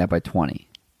multiplying that by 20.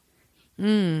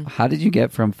 How did you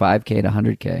get from 5K to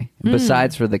 100K?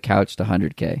 Besides for the couch to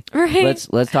 100K. Right.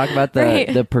 Let's talk about the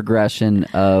Right. the progression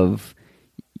of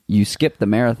you skipped the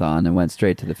marathon and went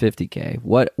straight to the 50K.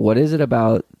 What is it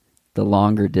about the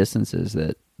longer distances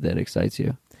that excites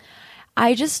you?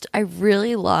 I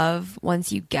really love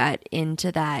once you get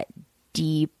into that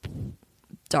deep,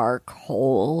 dark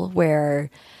hole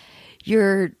where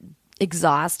you're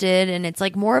exhausted and it's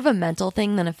like more of a mental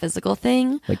thing than a physical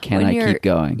thing. Like, can When I you're- keep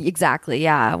going? Exactly.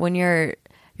 Yeah. When you're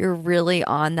really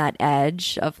on that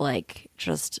edge of like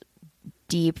just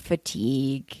deep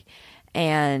fatigue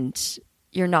and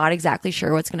you're not exactly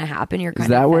sure what's going to happen. You're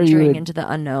kind that of where you venturing would- into the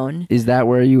unknown. Is that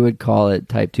where you would call it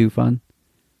type 2 fun?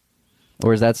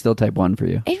 Or is that still type 1 for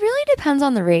you? It really depends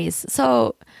on the race.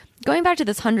 So going back to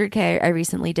this 100K I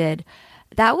recently did,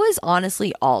 That was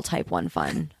honestly all type 1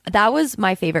 fun. That was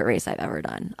my favorite race I've ever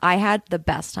done. I had the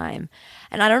best time.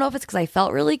 And I don't know if it's because I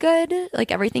felt really good.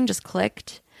 Like everything just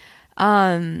clicked.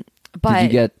 But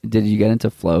did you get into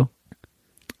flow?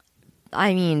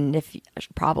 I mean,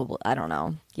 probably, I don't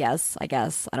know. Yes, I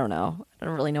guess. I don't know. I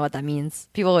don't really know what that means.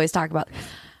 People always talk about.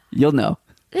 You'll know.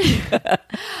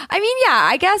 I mean, yeah,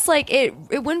 I guess like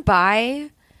it went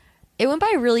by. It went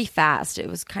by really fast. It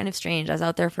was kind of strange. I was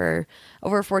out there for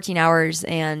over 14 hours,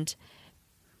 and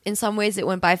in some ways it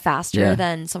went by faster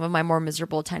than some of my more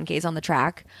miserable 10Ks on the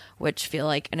track, which feel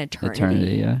like an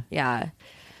eternity. Yeah.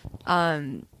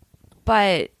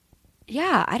 But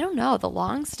yeah, I don't know. The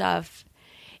long stuff,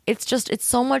 it's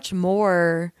so much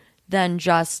more than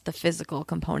just the physical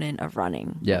component of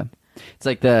running. Yeah. It's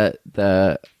like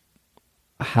the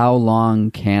how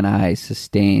long can I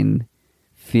sustain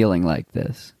feeling like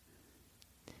this?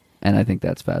 And I think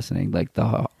that's fascinating. Like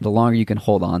the longer you can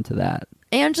hold on to that,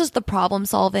 and just the problem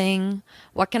solving.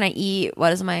 What can I eat?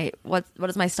 What is my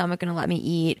stomach going to let me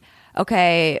eat?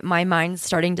 Okay, my mind's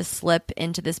starting to slip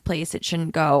into this place it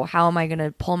shouldn't go. How am I going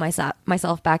to pull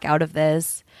myself back out of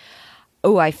this?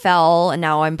 Oh, I fell and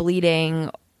now I'm bleeding.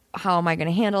 How am I going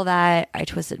to handle that? I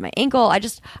twisted my ankle.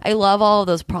 I love all of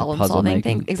those problem solving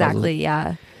things. Exactly.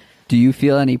 Yeah. Do you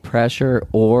feel any pressure,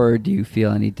 or do you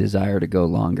feel any desire to go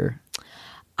longer?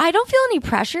 I don't feel any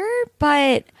pressure,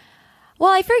 but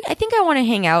I think I want to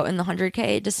hang out in the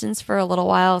 100K distance for a little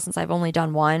while since I've only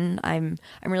done one. I'm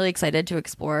really excited to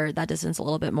explore that distance a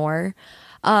little bit more.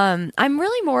 I'm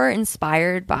really more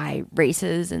inspired by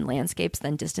races and landscapes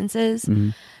than distances. Mm-hmm.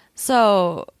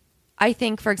 So I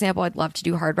think, for example, I'd love to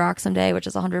do Hard Rock someday, which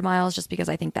is 100 miles, just because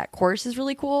I think that course is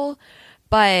really cool.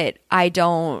 But I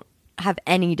don't have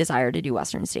any desire to do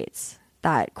Western States.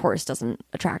 That course doesn't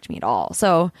attract me at all.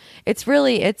 So it's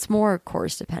more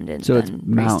course dependent. So it's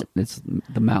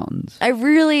the mountains.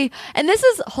 And this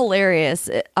is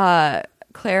hilarious.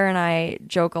 Claire and I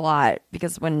joke a lot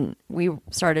because when we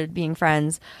started being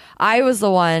friends, I was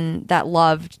the one that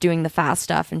loved doing the fast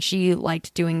stuff and she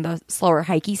liked doing the slower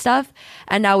hikey stuff.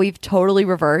 And now we've totally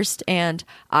reversed, and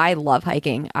I love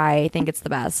hiking. I think it's the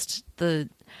best. The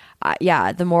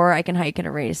more I can hike in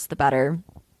a race, the better.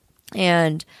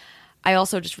 And I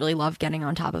also just really love getting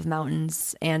on top of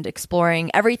mountains and exploring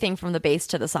everything from the base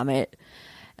to the summit.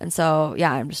 And so,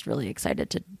 yeah, I'm just really excited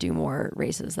to do more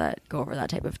races that go over that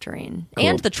type of terrain. Cool.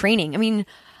 And the training. I mean,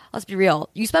 let's be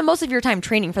real. You spend most of your time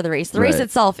training for the race. The race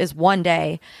itself is one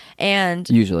day, and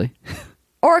usually,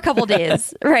 or a couple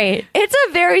days. Right. It's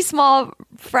a very small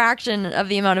fraction of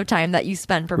the amount of time that you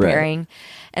spend preparing. Right.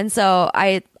 And so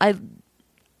I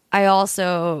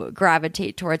also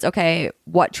gravitate towards, okay,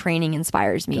 what training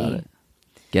inspires me? Got it.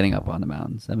 Getting up on the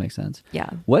mountains. That makes sense. Yeah.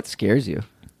 What scares you?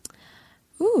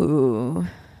 Ooh.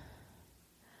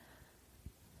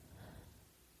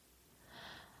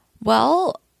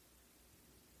 Well,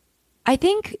 I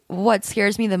think what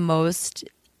scares me the most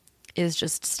is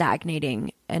just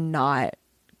stagnating and not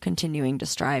continuing to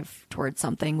strive towards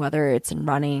something, whether it's in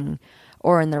running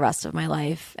or in the rest of my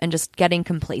life, and just getting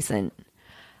complacent.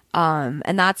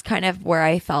 And that's kind of where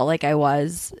I felt like I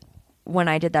was when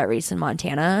I did that race in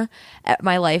Montana.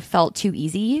 My life felt too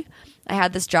easy. I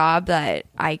had this job that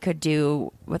I could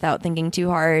do without thinking too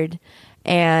hard.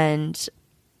 And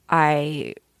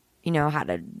I, had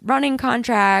a running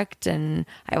contract, and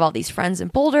I have all these friends in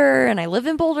Boulder, and I live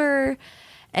in Boulder.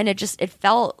 And it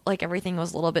felt like everything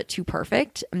was a little bit too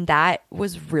perfect. And that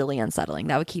was really unsettling.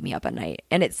 That would keep me up at night.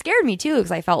 And it scared me too,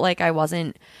 because I felt like I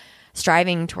wasn't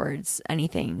striving towards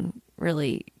anything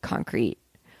really concrete.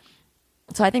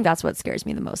 So I think that's what scares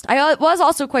me the most. I was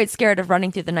also quite scared of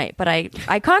running through the night, but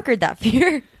I conquered that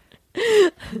fear.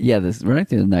 Yeah, this running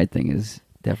through the night thing is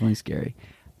definitely scary.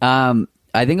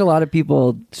 I think a lot of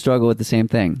people struggle with the same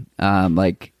thing.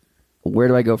 Like, where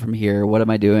do I go from here? What am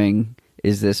I doing?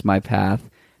 Is this my path?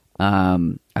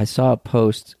 I saw a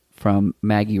post from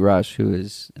Maggie Rush, who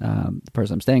is the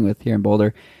person I'm staying with here in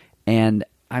Boulder, and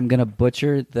I'm going to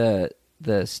butcher the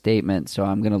statement, so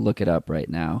I'm going to look it up right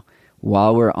now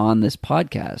while we're on this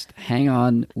podcast. Hang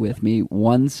on with me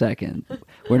 1 second.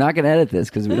 We're not going to edit this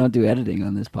because we don't do editing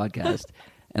on this podcast.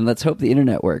 And let's hope the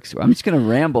internet works. I'm just going to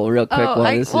ramble real quick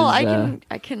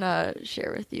I can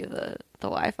share with you the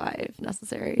Wi-Fi if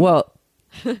necessary. Well,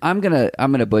 I'm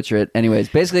gonna butcher it. Anyways,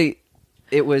 basically,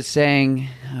 it was saying,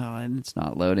 and it's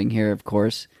not loading here, of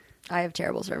course. I have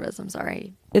terrible service. I'm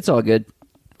sorry. It's all good.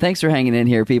 Thanks for hanging in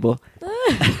here, people.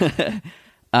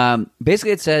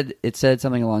 Basically, it said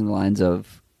something along the lines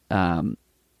of, am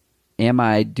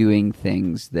I doing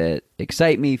things that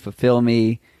excite me, fulfill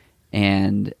me,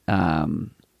 and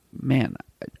man,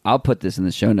 I'll put this in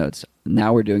the show notes.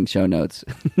 Now we're doing show notes.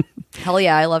 Hell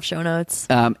yeah, I love show notes.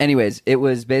 Anyways, it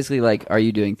was basically like, are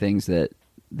you doing things that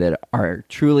are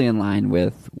truly in line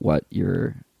with what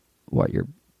you're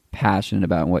passionate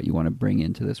about and what you want to bring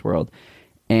into this world?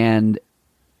 And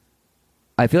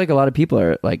I feel like a lot of people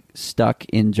are like stuck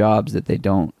in jobs that they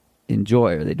don't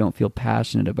enjoy or they don't feel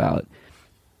passionate about.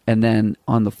 And then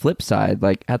on the flip side,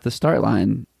 like at the start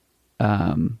line,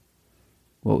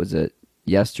 what was it?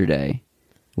 Yesterday,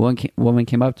 one woman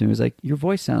came up to me and was like, "Your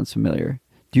voice sounds familiar.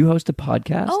 Do you host a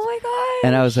podcast?" Oh my god!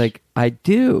 And I was like, "I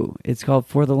do. It's called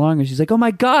For the Long." And she's like, "Oh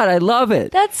my god, I love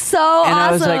it." That's so awesome. And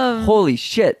I was like, "Holy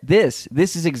shit! This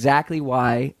is exactly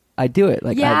why I do it.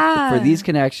 Like, Yeah. for these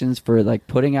connections, for like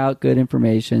putting out good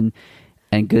information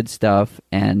and good stuff."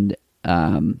 And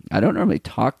I don't normally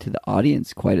talk to the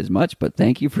audience quite as much, but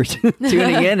thank you for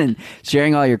tuning in and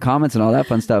sharing all your comments and all that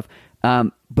fun stuff.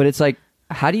 But it's like,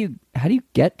 how do you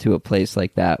get to a place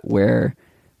like that where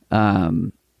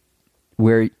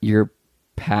your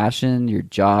passion, your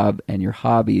job, and your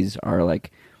hobbies are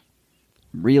like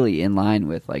really in line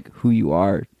with like who you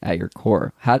are at your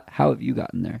core? How have you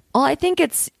gotten there? Well, I think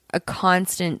it's a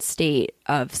constant state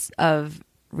of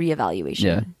reevaluation.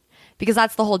 Yeah. Because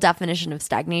that's the whole definition of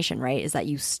stagnation, right? Is that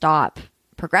you stop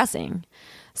progressing.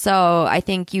 So I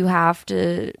think you have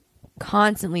to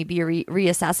constantly be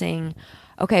reassessing,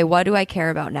 okay, what do I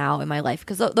care about now in my life?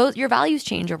 Because those your values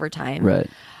change over time. Right.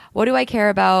 What do I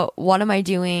care about? What am I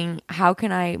doing? How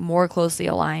can I more closely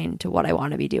align to what I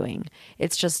want to be doing?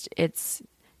 It's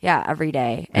every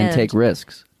day. And take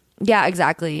risks. Yeah,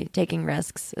 exactly. Taking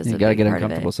risks is You a got to big get part of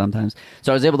uncomfortable it. sometimes.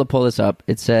 So I was able to pull this up.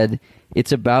 It said,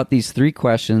 it's about these 3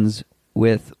 questions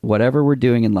with whatever we're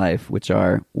doing in life, which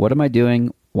are, what am I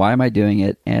doing? Why am I doing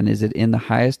it? And is it in the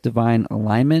highest divine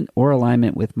alignment or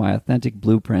alignment with my authentic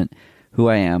blueprint, who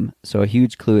I am? So a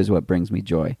huge clue is what brings me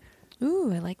joy.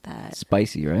 Ooh, I like that.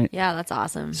 Spicy, right? Yeah, that's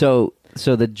awesome. So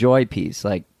the joy piece,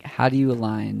 like, how do you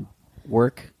align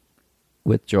work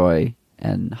with joy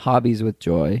and hobbies with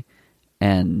joy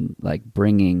and like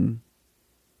bringing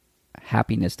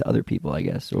happiness to other people, I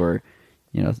guess, or,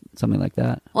 you know, something like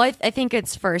that? Well, I think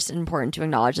it's first important to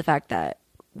acknowledge the fact that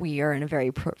we are in a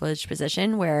very privileged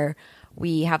position where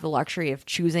we have the luxury of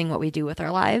choosing what we do with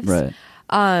our lives. Right.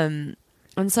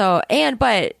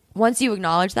 But once you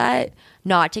acknowledge that,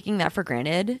 not taking that for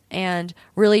granted and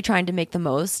really trying to make the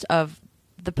most of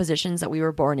the positions that we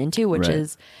were born into, which Right.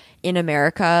 is in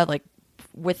America, like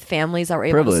with families that were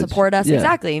able Privilege. to support us. Yeah.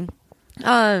 Exactly.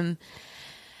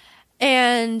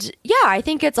 And yeah, I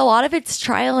think it's a lot of it's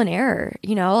trial and error.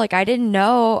 You know, like I didn't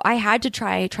know I had to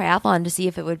try triathlon to see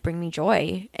if it would bring me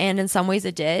joy. And in some ways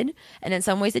it did. And in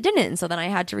some ways it didn't. And so then I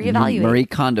had to reevaluate. Marie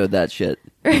Kondo that shit.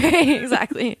 Right,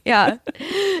 exactly. Yeah.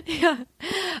 Yeah.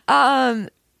 And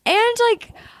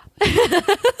like,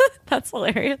 that's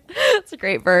hilarious. It's a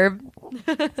great verb.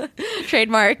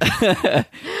 Trademark. We're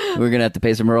going to have to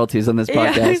pay some royalties on this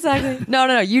podcast. Yeah, exactly.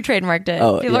 No. You trademarked it.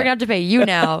 Oh, People are yeah. going to have to pay you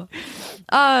now.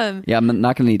 Yeah, I'm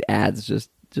not going to need ads, just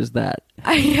that.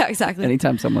 Yeah, exactly.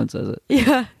 Anytime someone says it.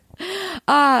 Yeah.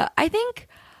 I think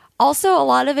also a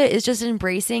lot of it is just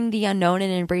embracing the unknown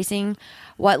and embracing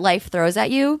what life throws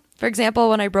at you. For example,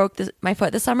 when I broke my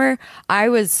foot this summer, I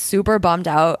was super bummed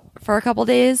out for a couple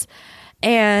days.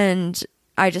 And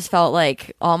I just felt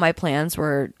like all my plans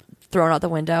were thrown out the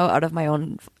window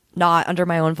not under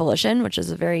my own volition, which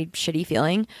is a very shitty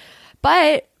feeling.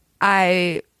 But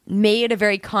I made a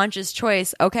very conscious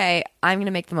choice. Okay, I'm going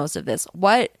to make the most of this.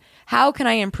 How can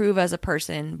I improve as a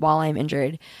person while I'm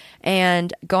injured?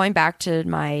 And going back to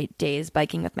my days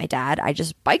biking with my dad, I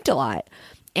just biked a lot.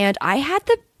 And I had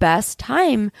the best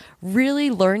time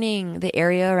really learning the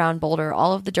area around Boulder,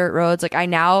 all of the dirt roads. Like I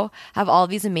now have all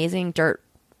these amazing dirt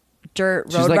She's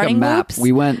road like running a map. loops.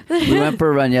 We went for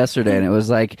a run yesterday, and it was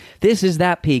like, this is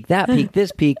that peak,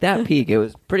 this peak, that peak. It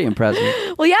was pretty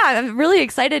impressive. Well, yeah, I'm really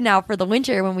excited now for the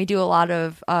winter when we do a lot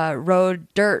of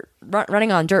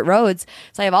running on dirt roads.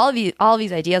 So I have all of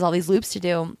these ideas, all these loops to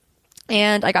do.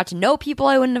 And I got to know people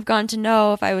I wouldn't have gotten to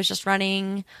know if I was just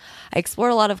running. I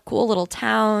explored a lot of cool little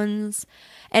towns.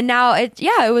 And now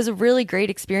it was a really great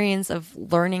experience of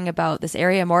learning about this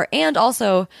area more and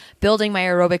also building my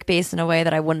aerobic base in a way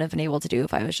that I wouldn't have been able to do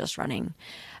if I was just running.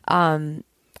 And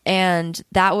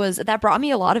that brought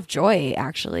me a lot of joy,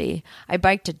 actually. I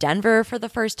biked to Denver for the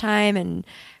first time and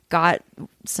got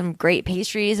some great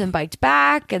pastries and biked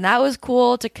back. And that was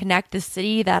cool to connect this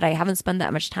city that I haven't spent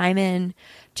that much time in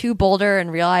to Boulder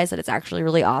and realize that it's actually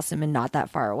really awesome and not that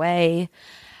far away.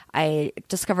 I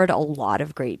discovered a lot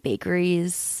of great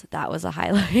bakeries. That was a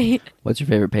highlight. What's your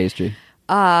favorite pastry?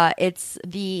 It's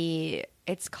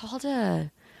called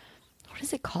what what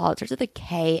is it called? It starts with a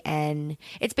KN.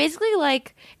 It's basically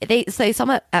like they sell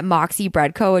it at Moxie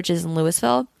Bread Co., which is in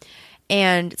Louisville.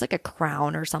 And it's like a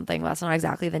crown or something. That's not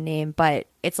exactly the name, but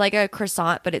it's like a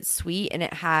croissant, but it's sweet and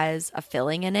it has a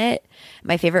filling in it.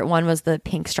 My favorite one was the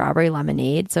pink strawberry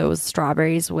lemonade. So it was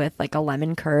strawberries with like a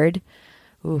lemon curd.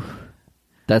 Ooh,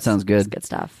 That sounds good. it's good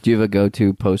stuff. Do you have a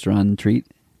go-to post-run treat?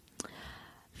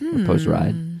 Or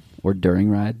post-ride? Or during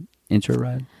ride? Intro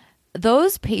ride?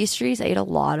 Those pastries, I ate a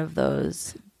lot of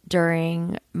those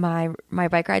during my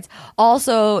bike rides.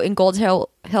 Also in Gold Hill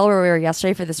where we were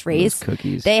yesterday for this race, Those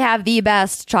cookies. they have the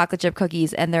best chocolate chip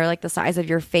cookies and they're like the size of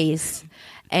your face.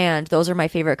 And those are my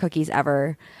favorite cookies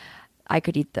ever. I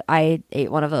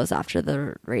ate one of those after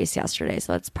the race yesterday.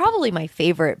 So it's probably my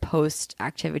favorite post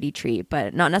activity treat,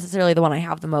 but not necessarily the one I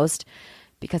have the most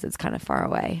because it's kind of far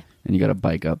away. And you got to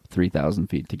bike up 3,000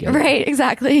 feet to get it. Right,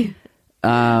 exactly.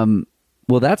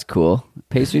 Well, that's cool.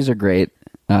 Pastries are great.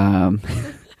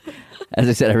 As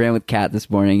I said, I ran with Kat this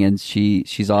morning, and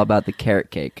she's all about the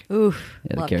carrot cake. Oof.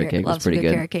 Yeah, the love carrot cake was loves pretty a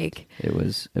good. Carrot cake. It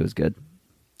was good.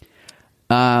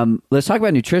 Let's talk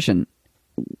about nutrition.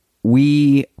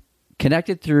 We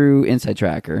connected through Insight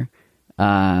Tracker.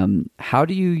 How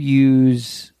do you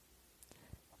use?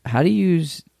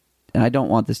 And I don't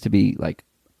want this to be like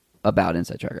about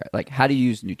Insight Tracker. Like, how do you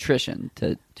use nutrition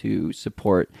to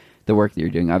support the work that you're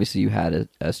doing? Obviously, you had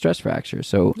a stress fracture.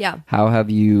 So Yeah. how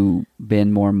have you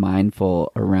been more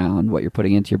mindful around what you're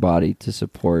putting into your body to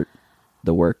support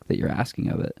the work that you're asking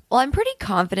of it? Well, I'm pretty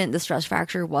confident the stress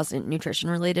fracture wasn't nutrition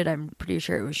related. I'm pretty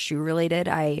sure it was shoe related.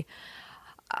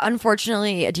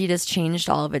 Unfortunately, Adidas changed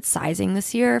all of its sizing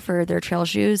this year for their trail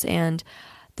shoes, and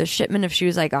the shipment of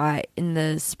shoes I got in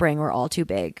the spring were all too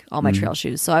big, all my trail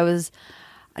shoes. So I was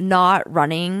not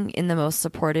running in the most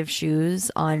supportive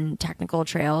shoes on technical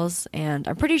trails, and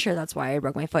I'm pretty sure that's why I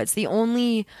broke my foot. It's the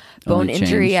only bone Only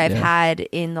injury change, I've yeah. had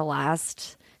in the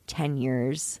last 10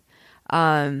 years.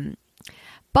 But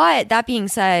that being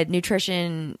said,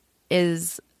 nutrition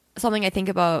is something I think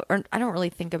about, or I don't really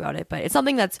think about it, but it's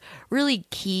something that's really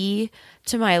key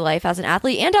to my life as an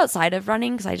athlete and outside of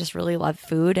running, because I just really love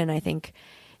food, and I think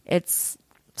it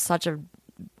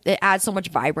adds so much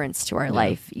vibrance to our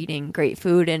life, eating great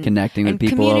food and Connecting with and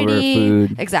people over community.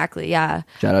 food. Exactly. Yeah.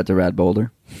 Shout out to Rad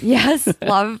Boulder. Yes.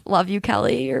 love you,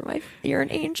 Kelly. You're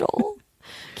an angel.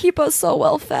 Keep us so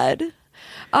well fed.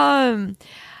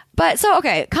 But so,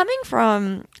 okay, coming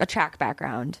from a track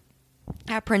background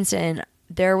at Princeton,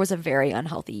 there was a very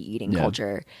unhealthy eating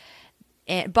culture.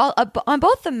 And on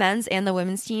both the men's and the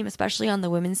women's team, especially on the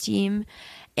women's team.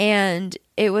 And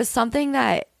it was something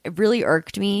that really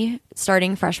irked me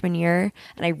starting freshman year.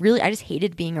 And I just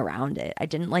hated being around it. I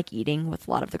didn't like eating with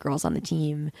a lot of the girls on the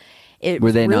team. It Were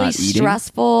was they really not eating?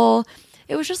 stressful.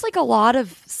 It was just like a lot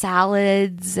of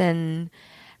salads and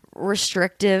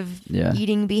restrictive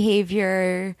eating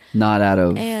behavior. Not out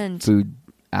of And- food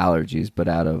allergies, but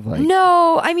out of like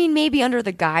No, I mean maybe under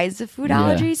the guise of food Yeah.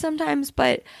 allergies sometimes,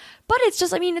 but it's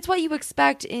just, I mean, it's what you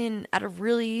expect at a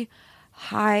really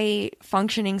high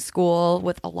functioning school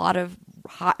with a lot of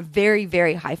very,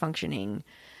 very high functioning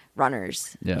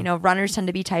runners. Yeah. You know, runners tend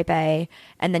to be type A,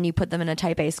 and then you put them in a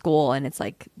type A school and it's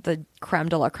like the creme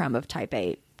de la creme of type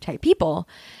A type people.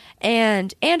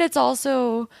 And it's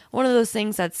also one of those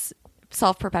things that's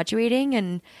self-perpetuating,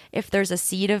 and if there's a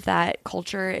seed of that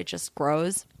culture, it just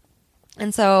grows.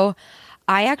 And so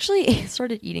I actually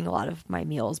started eating a lot of my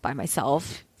meals by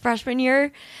myself freshman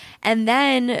year. And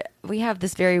then we have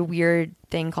this very weird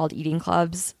thing called eating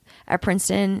clubs at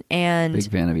Princeton, and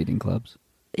big fan of eating clubs.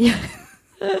 yeah,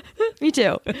 me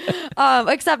too.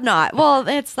 Except not. Well,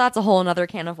 that's a whole nother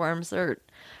can of worms. They're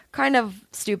kind of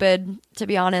stupid, to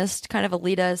be honest, kind of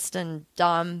elitist and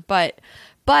dumb, but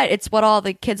it's what all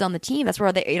the kids on the team, that's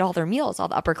where they ate all their meals, all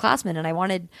the upperclassmen.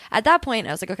 And at that point,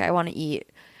 I was like, okay, I want to eat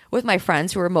with my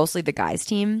friends who were mostly the guys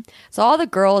team. So all the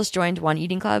girls joined one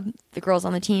eating club, the girls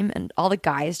on the team, and all the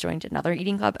guys joined another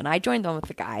eating club, and I joined one with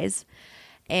the guys.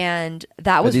 And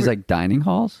that Are was these like dining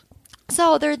halls?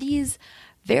 so there are these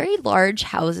very large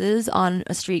houses on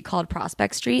a street called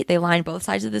Prospect Street. They line both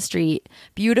sides of the street,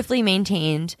 beautifully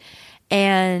maintained,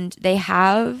 and they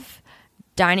have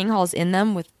dining halls in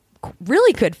them with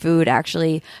really good food,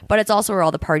 actually, but it's also where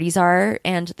all the parties are,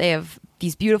 and they have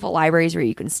these beautiful libraries where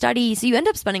you can study, so you end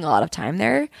up spending a lot of time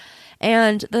there.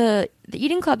 And the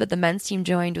eating club that the men's team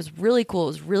joined was really cool. It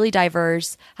was really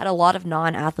diverse, had a lot of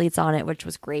non-athletes on it, which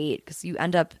was great, because you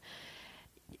end up,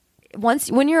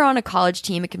 when you're on a college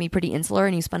team, it can be pretty insular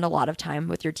and you spend a lot of time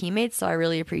with your teammates. So I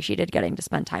really appreciated getting to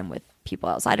spend time with people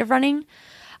outside of running.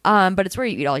 But it's where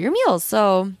you eat all your meals.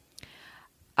 So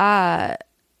I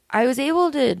was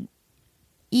able to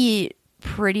eat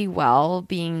pretty well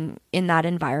being in that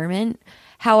environment.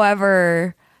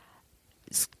 However,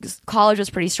 college was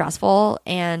pretty stressful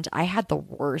and I had the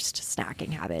worst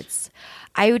snacking habits.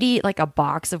 I would eat like a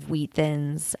box of Wheat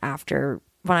Thins after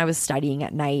when I was studying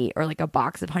at night, or like a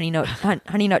box of Honey Nut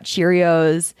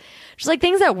Cheerios, just like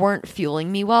things that weren't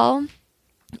fueling me well.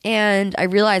 And I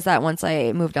realized that once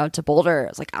I moved out to Boulder, I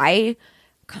was like, I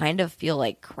kind of feel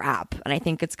like crap. And I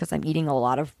think it's because I'm eating a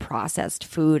lot of processed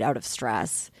food out of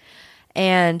stress.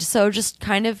 And so just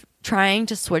kind of trying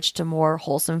to switch to more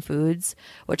wholesome foods,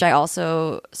 which I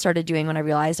also started doing when I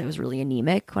realized I was really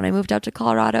anemic when I moved out to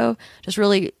Colorado. Just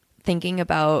really thinking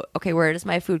about, okay, where does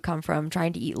my food come from?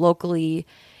 Trying to eat locally,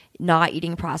 not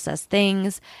eating processed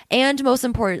things, and most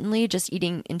importantly, just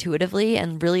eating intuitively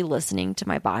and really listening to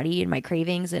my body and my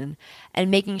cravings, and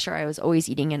making sure I was always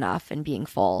eating enough and being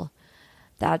full.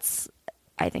 That's,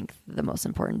 I think, the most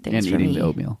important things for me. And eating the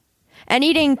oatmeal. And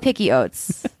eating picky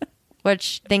oats,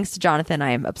 which, thanks to Jonathan,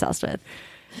 I am obsessed with.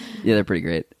 Yeah, they're pretty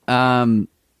great. How do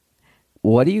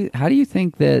you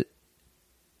think that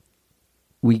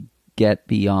we get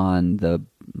beyond the,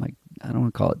 like, I don't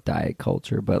want to call it diet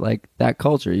culture, but like that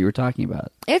culture you were talking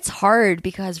about? It's hard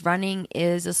because running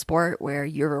is a sport where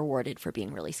you're rewarded for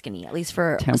being really skinny, at least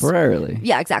for temporarily.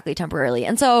 Yeah, exactly, temporarily.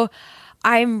 And so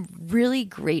I'm really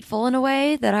grateful in a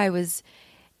way that I was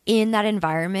in that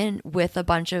environment with a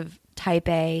bunch of type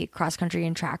A cross country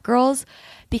and track girls,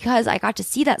 because I got to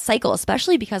see that cycle,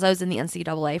 especially because I was in the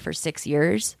NCAA for 6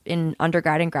 years in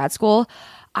undergrad and grad school.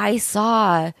 I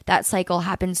saw that cycle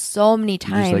happen so many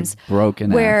times, like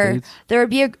broken where athletes. There would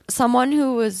be someone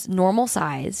who was normal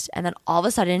sized, and then all of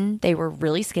a sudden they were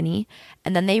really skinny,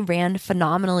 and then they ran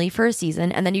phenomenally for a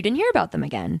season, and then you didn't hear about them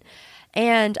again.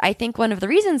 And I think one of the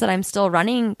reasons that I'm still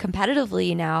running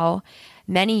competitively now,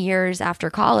 many years after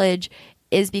college,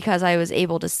 is because I was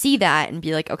able to see that and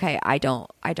be like, okay, I don't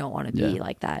want to be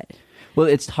like that. Well,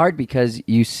 it's hard because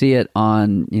you see it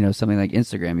on, something like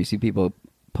Instagram. You see people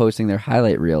posting their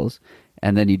highlight reels,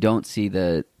 and then you don't see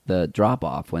the drop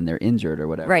off when they're injured or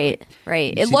whatever. Right.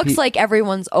 It looks like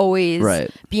everyone's always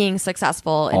being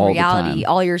successful. In all reality,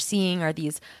 all you're seeing are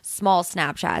these small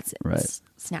Snapchats. Right.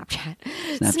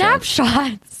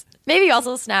 Snapshots. Maybe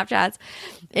also Snapchats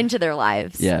into their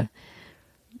lives. Yeah.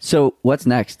 So what's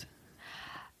next?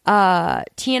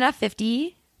 TNF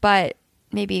 50, but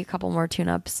maybe a couple more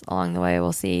tune-ups along the way.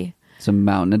 We'll see. Some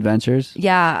mountain adventures?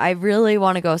 Yeah, I really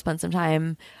want to go spend some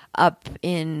time up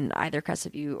in either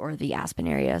Crested Butte or the Aspen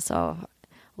area, so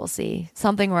we'll see.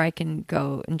 Something where I can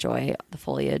go enjoy the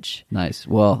foliage. Nice.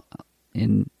 Well,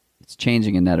 it's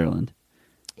changing in Nederland.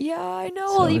 Yeah, I know.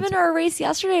 So well, even our race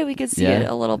yesterday, we could see it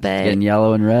a little bit. It's getting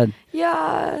yellow and red.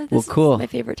 Yeah. Well, cool. Is my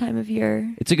favorite time of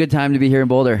year. It's a good time to be here in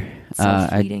Boulder. So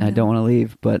I don't want to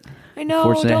leave, but I know.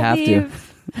 Unfortunately, I have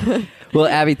to. Well,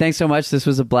 Abby, thanks so much. This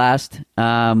was a blast.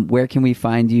 Where can we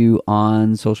find you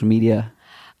on social media?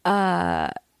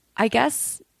 I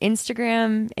guess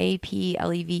Instagram,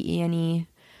 APLEVENE.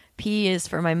 P is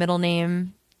for my middle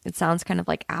name. It sounds kind of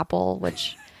like Apple,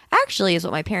 which actually is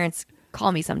what my parents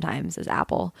call me sometimes, as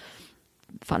Apple.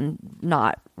 Fun,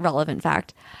 not relevant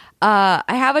fact. I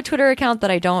have a Twitter account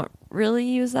that I don't really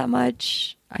use that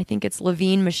much. I think it's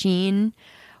Levine Machine,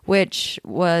 which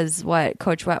was what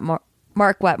Coach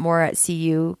Mark Wetmore at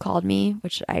CU called me,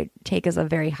 which I take as a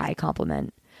very high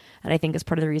compliment. And I think is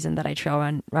part of the reason that I trail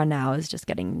run now, is just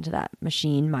getting into that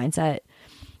machine mindset.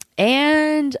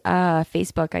 And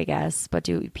Facebook, I guess. But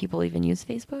do people even use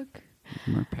Facebook?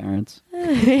 My parents.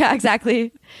 Yeah,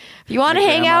 exactly. If you want to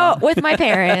hang out with my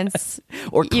parents.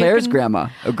 Or Claire's grandma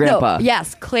or grandpa. No,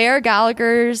 yes, Claire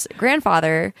Gallagher's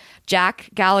grandfather, Jack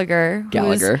Gallagher.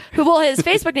 His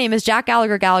Facebook name is Jack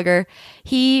Gallagher.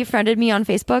 He friended me on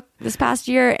Facebook this past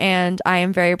year, and I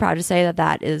am very proud to say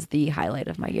that is the highlight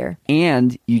of my year.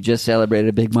 And you just celebrated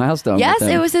a big milestone. Yes,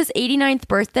 it was his 89th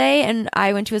birthday, and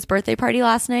I went to his birthday party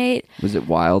last night. Was it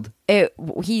wild? It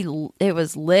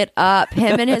was lit up.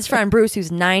 Him and his friend Bruce,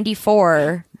 who's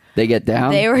 94. They get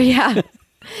down? They were, yeah.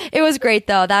 It was great,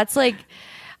 though. That's like,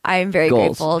 I'm very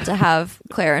grateful to have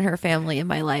Claire and her family in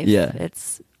my life. Yeah.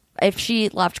 If she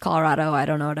left Colorado, I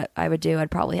don't know what I would do. I'd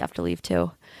probably have to leave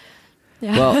too.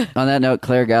 Yeah. Well, on that note,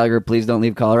 Claire Gallagher, please don't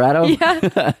leave Colorado.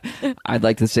 Yeah. I'd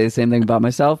like to say the same thing about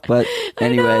myself, but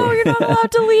anyway. I know, you're not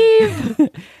allowed to leave.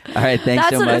 All right, thanks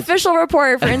so much. That's an official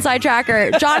report for Inside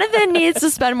Tracker. Jonathan needs to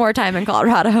spend more time in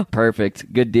Colorado.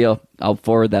 Perfect. Good deal. I'll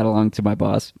forward that along to my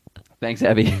boss. Thanks,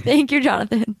 Abby. Thank you,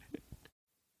 Jonathan.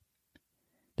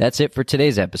 That's it for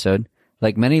today's episode.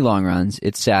 Like many long runs,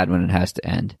 it's sad when it has to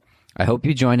end. I hope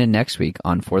you join in next week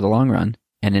on For the Long Run.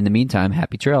 And in the meantime,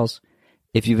 happy trails.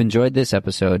 If you've enjoyed this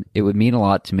episode, it would mean a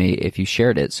lot to me if you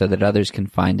shared it so that others can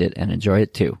find it and enjoy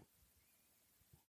it too.